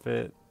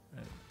profit.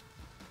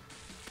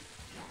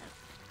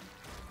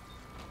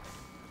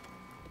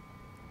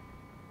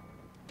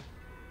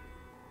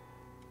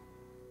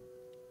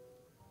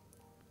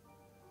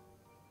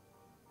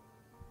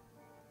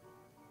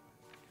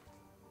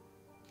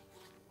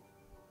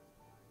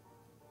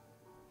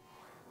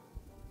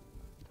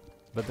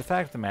 But the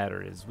fact of the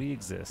matter is, we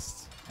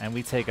exist, and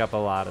we take up a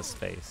lot of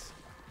space.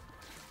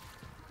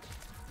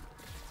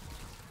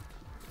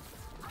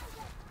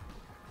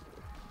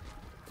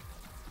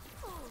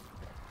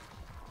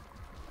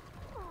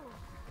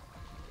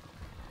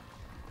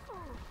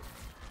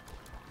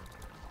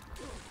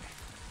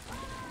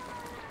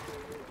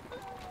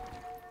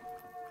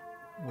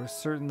 We're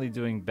certainly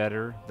doing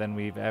better than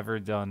we've ever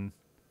done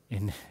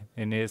in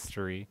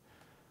history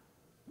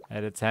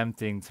at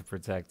attempting to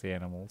protect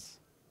animals.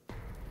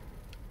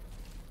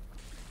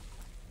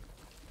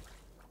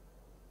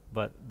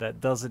 But that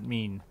doesn't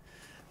mean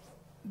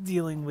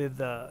dealing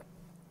with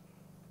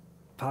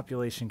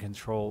population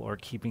control or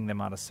keeping them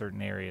out of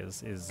certain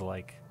areas is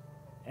like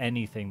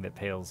anything that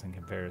pales in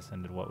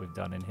comparison to what we've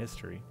done in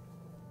history.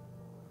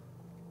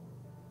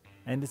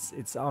 And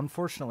it's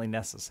unfortunately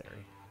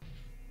necessary.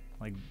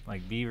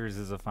 Like beavers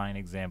is a fine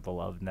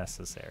example of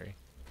necessary.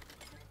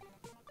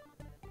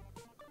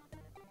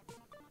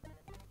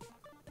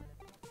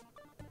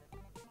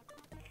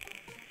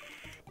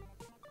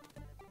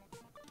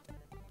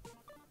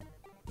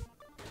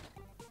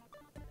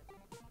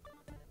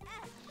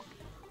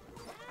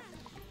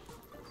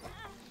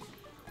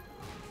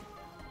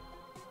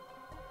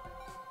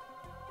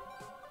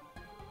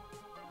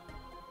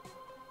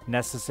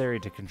 Necessary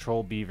to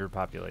control beaver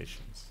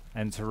populations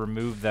and to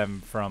remove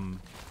them from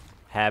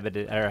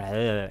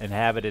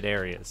inhabited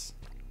areas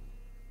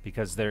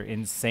because they're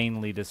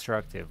insanely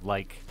destructive.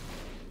 Like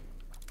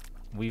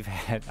we've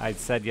had, I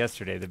said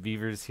yesterday, the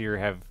beavers here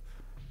have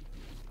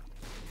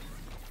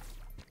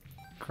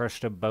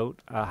crushed a boat,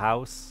 a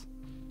house,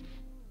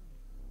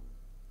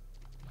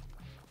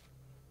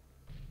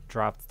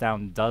 dropped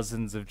down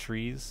dozens of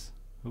trees.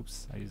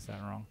 Oops, I used that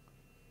wrong.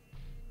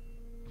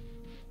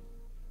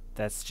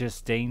 That's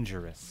just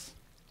dangerous.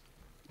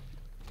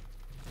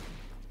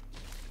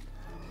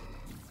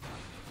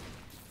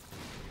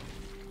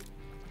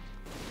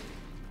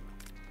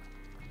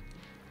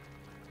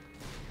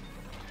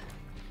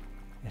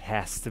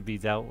 has to be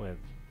dealt with.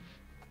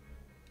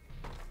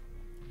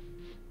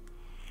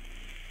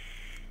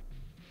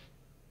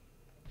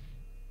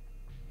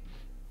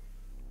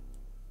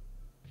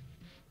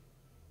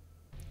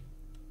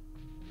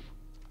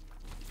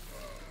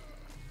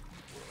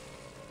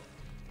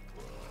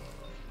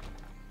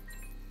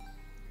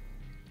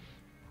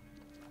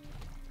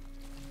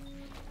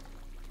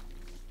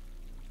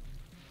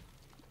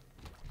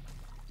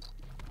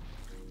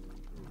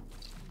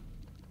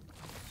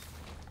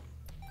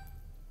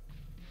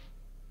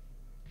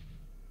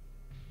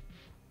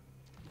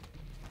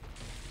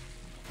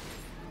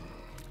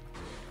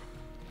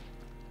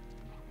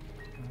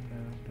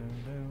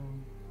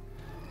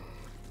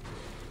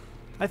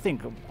 I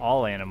think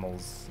all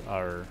animals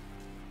are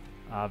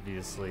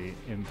obviously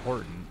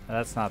important.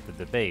 That's not the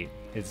debate.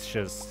 It's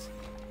just,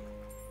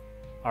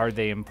 are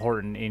they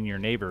important in your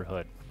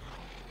neighborhood?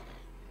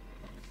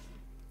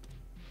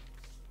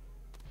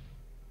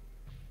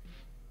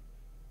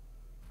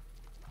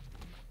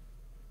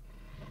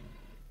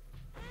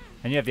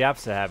 And you have the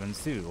opposite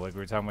happens too, like we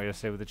were talking about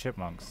yesterday with the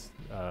chipmunks.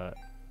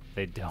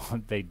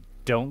 They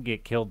don't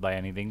get killed by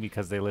anything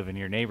because they live in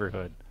your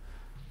neighborhood.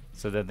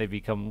 So that they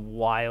become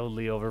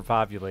wildly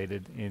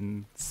overpopulated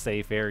in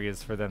safe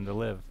areas for them to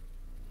live.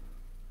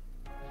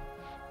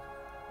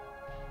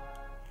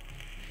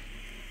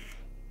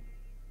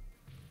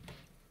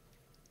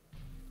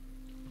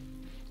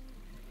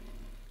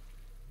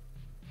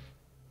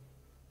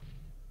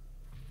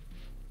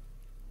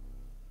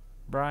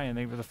 Brian,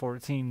 thank you for the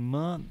 14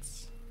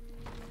 months.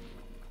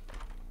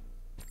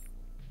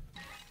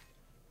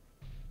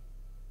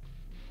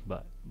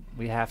 But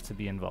we have to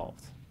be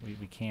involved.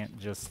 We can't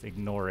just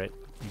ignore it.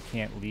 You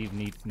can't leave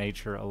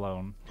nature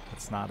alone.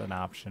 It's not an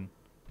option.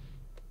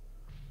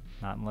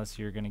 Not unless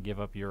you're going to give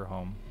up your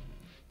home.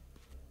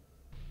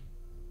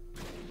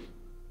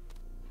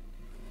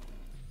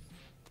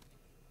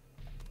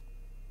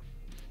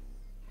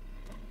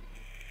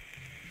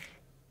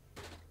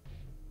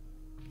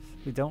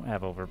 We don't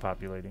have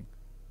overpopulating.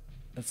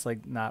 That's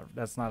like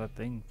that's not a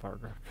thing,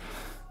 Parker.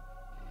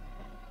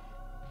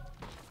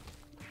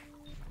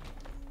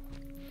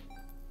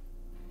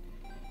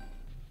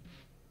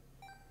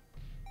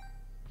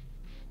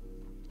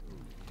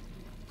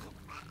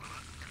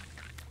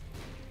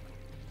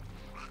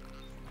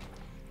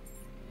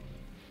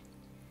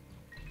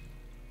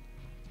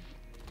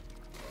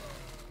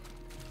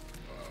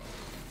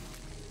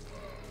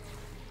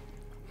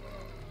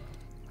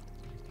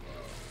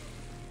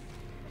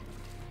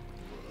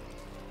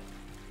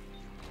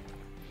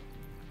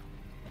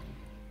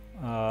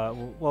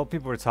 Well,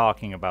 people were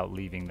talking about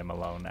leaving them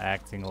alone,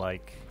 acting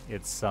like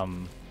it's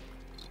some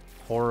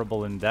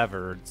horrible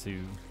endeavor to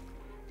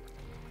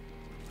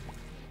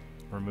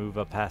remove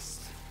a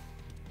pest.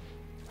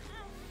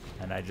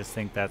 And I just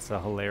think that's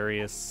a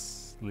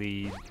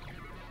hilariously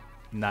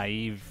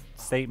naive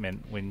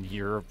statement when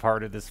you're a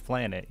part of this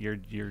planet.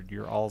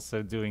 You're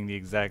also doing the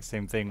exact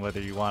same thing, whether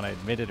you want to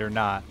admit it or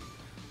not.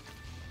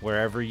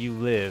 Wherever you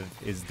live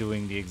is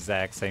doing the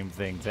exact same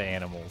thing to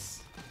animals.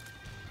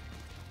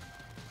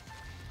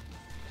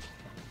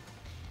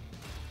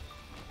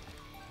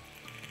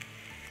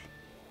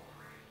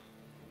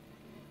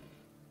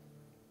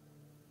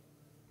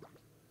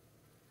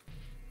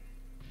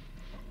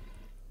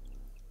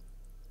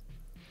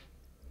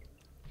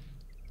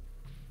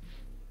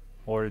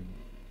 Or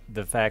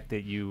the fact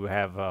that you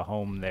have a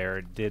home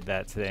there did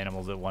that to the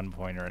animals at one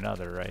point or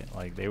another, right?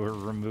 Like, they were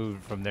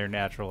removed from their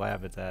natural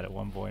habitat at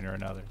one point or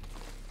another.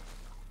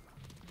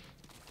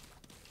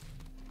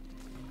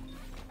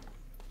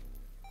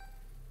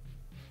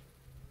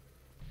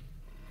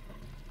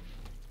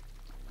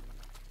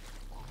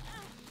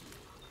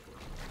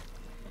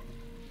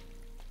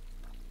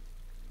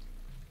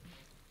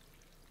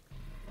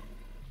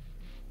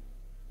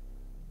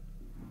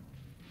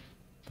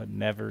 But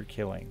never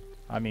killing.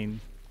 I mean,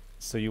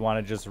 so you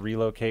want to just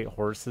relocate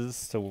horses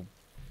so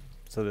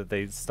that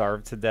they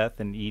starve to death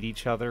and eat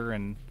each other,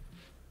 and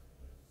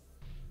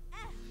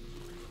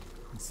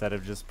instead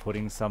of just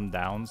putting some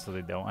down so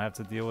they don't have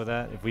to deal with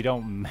that? If we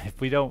don't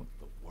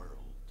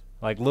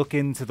like look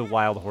into the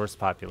wild horse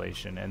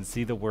population and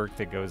see the work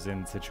that goes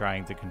into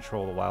trying to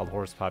control the wild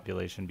horse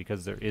population,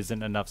 because there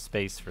isn't enough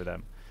space for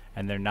them,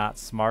 and they're not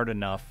smart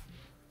enough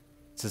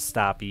to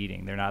stop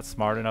eating. They're not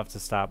smart enough to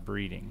stop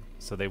breeding.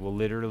 So they will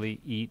literally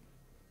eat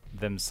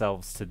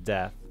themselves to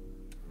death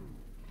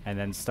and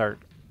then start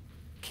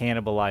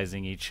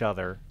cannibalizing each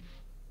other.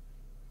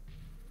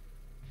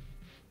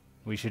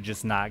 We should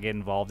just not get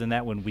involved in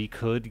that when we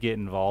could get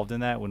involved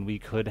in that, when we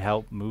could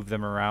help move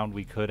them around.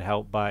 We could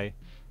help by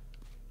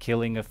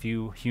killing a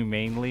few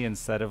humanely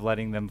instead of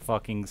letting them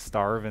fucking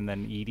starve and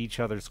then eat each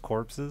other's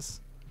corpses.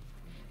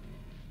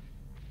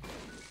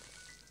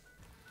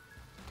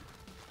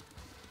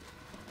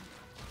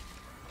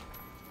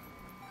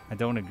 I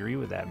don't agree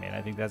with that, man.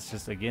 I think that's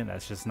just, again,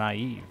 that's just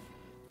naive.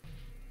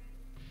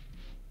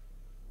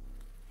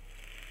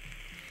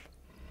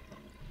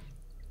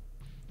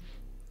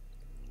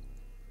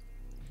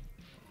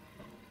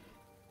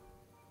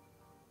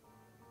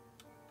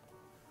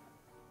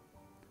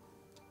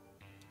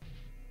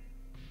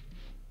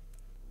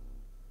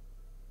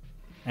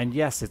 And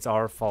yes, it's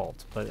our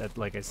fault, but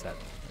like I said,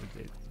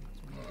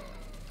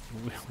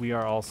 we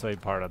are also a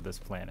part of this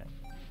planet.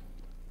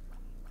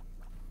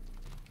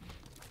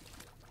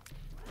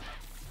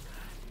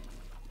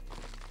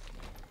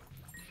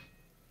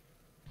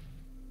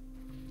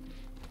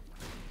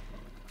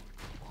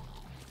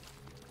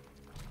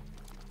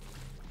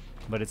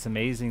 But it's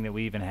amazing that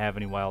we even have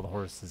any wild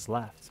horses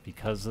left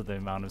because of the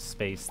amount of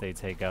space they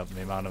take up,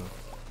 the amount of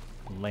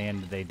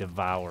land they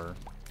devour.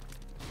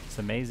 It's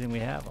amazing we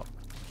have them.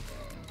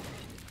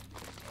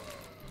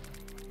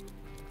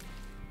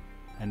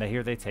 And I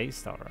hear they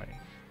taste alright.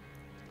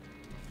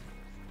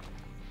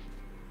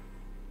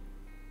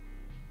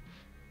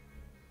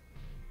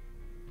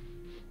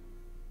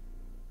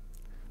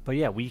 But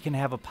yeah, we can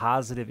have a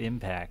positive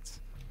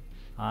impact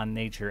on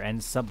nature,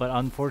 and but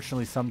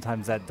unfortunately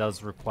sometimes that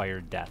does require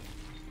death.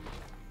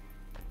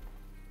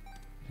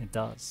 It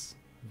does.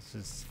 It's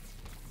just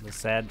the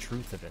sad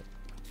truth of it.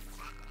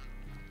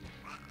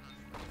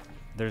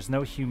 There's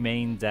no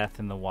humane death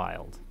in the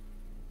wild.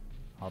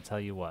 I'll tell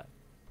you what.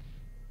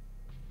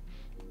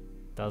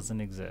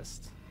 Doesn't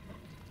exist.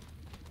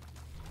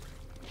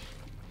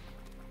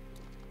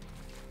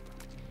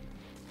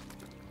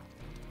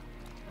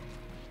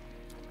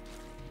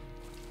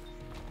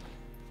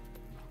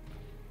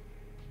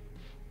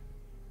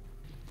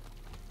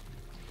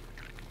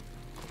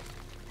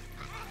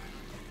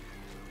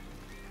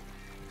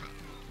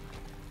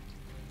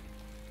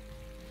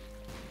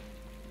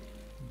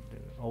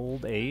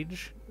 Old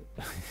age?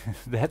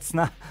 That's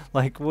not,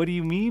 like, what do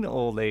you mean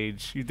old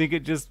age? You think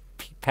it just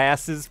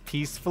passes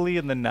peacefully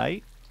in the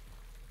night?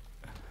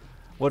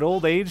 What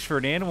old age for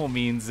an animal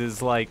means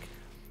is, like,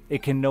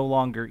 it can no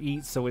longer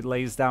eat, so it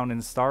lays down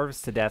and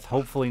starves to death,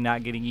 hopefully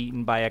not getting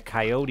eaten by a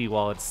coyote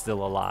while it's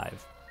still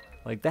alive.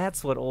 Like,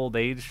 that's what old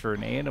age for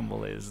an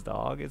animal is,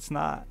 dog. It's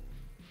not.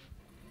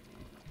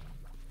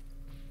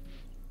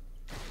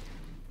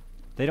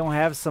 They don't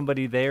have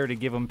somebody there to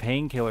give them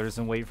painkillers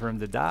and wait for him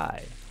to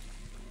die.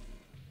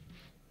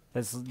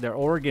 That's their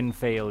organ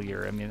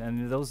failure. I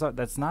mean,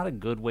 that's not a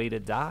good way to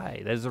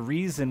die. There's a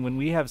reason when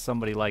we have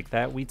somebody like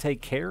that, we take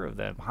care of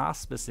them.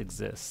 Hospice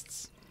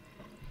exists.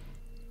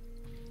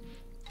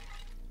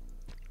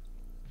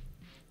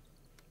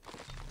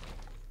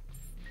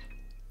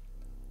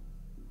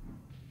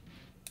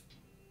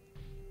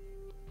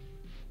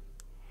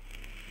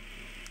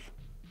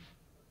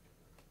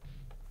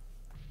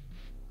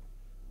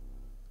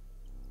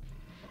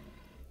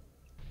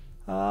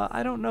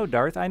 I don't know,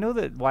 Darth. I know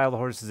that wild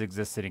horses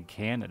existed in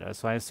Canada,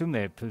 so I assume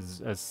they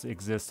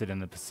existed in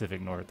the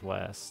Pacific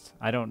Northwest.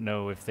 I don't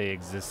know if they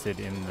existed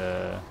in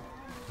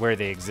where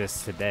they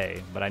exist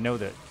today, but I know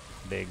that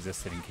they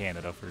existed in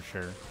Canada for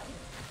sure.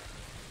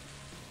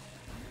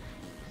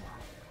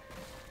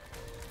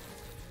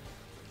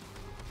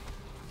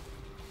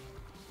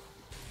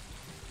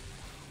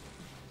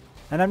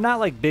 And I'm not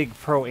like big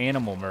pro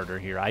animal murder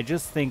here. I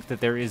just think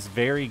that there is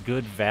very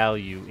good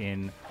value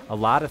in a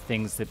lot of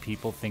things that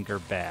people think are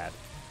bad.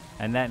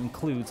 And that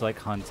includes like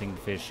hunting,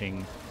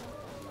 fishing,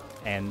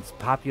 and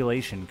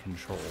population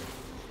control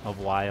of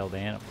wild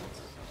animals.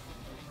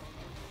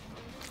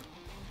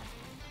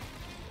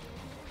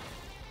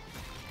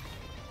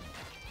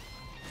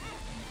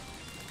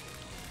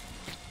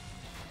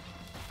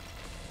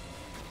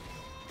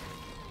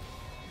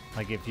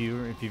 Like if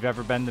you've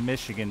ever been to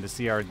Michigan to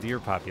see our deer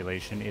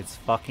population, it's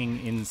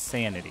fucking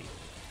insanity.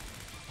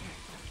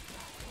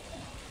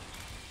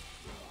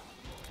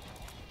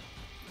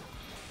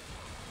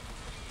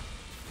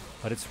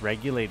 But it's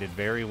regulated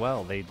very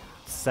well. They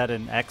set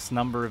an X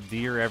number of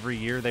deer every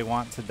year they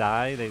want to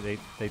die. They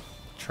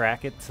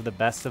track it to the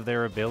best of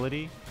their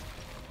ability.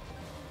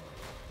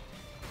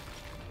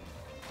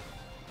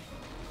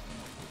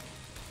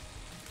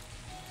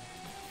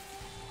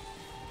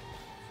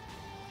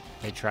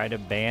 They try to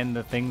ban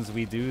the things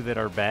we do that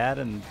are bad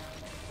and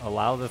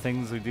allow the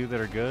things we do that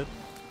are good.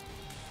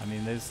 I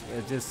mean,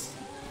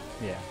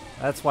 yeah.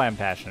 That's why I'm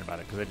passionate about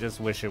it, because I just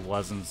wish it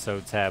wasn't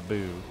so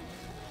taboo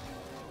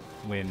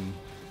when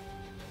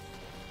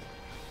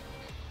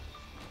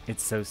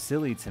it's so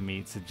silly to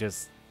me to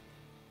just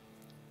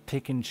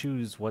pick and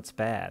choose what's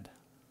bad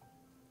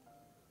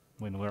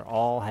when we're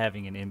all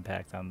having an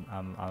impact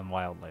on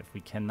wildlife.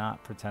 We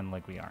cannot pretend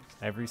like we aren't.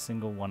 Every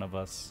single one of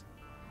us.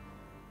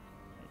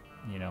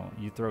 You know,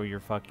 you throw your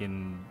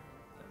fucking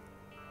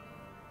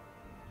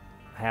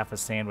half a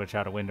sandwich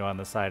out a window on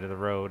the side of the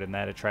road and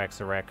that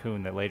attracts a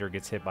raccoon that later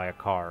gets hit by a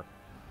car.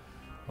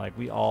 Like,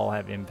 we all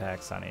have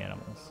impacts on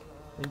animals.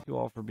 Thank you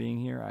all for being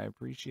here. I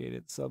appreciate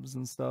it. Subs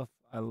and stuff.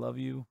 I love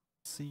you.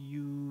 See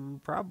you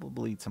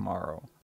probably tomorrow.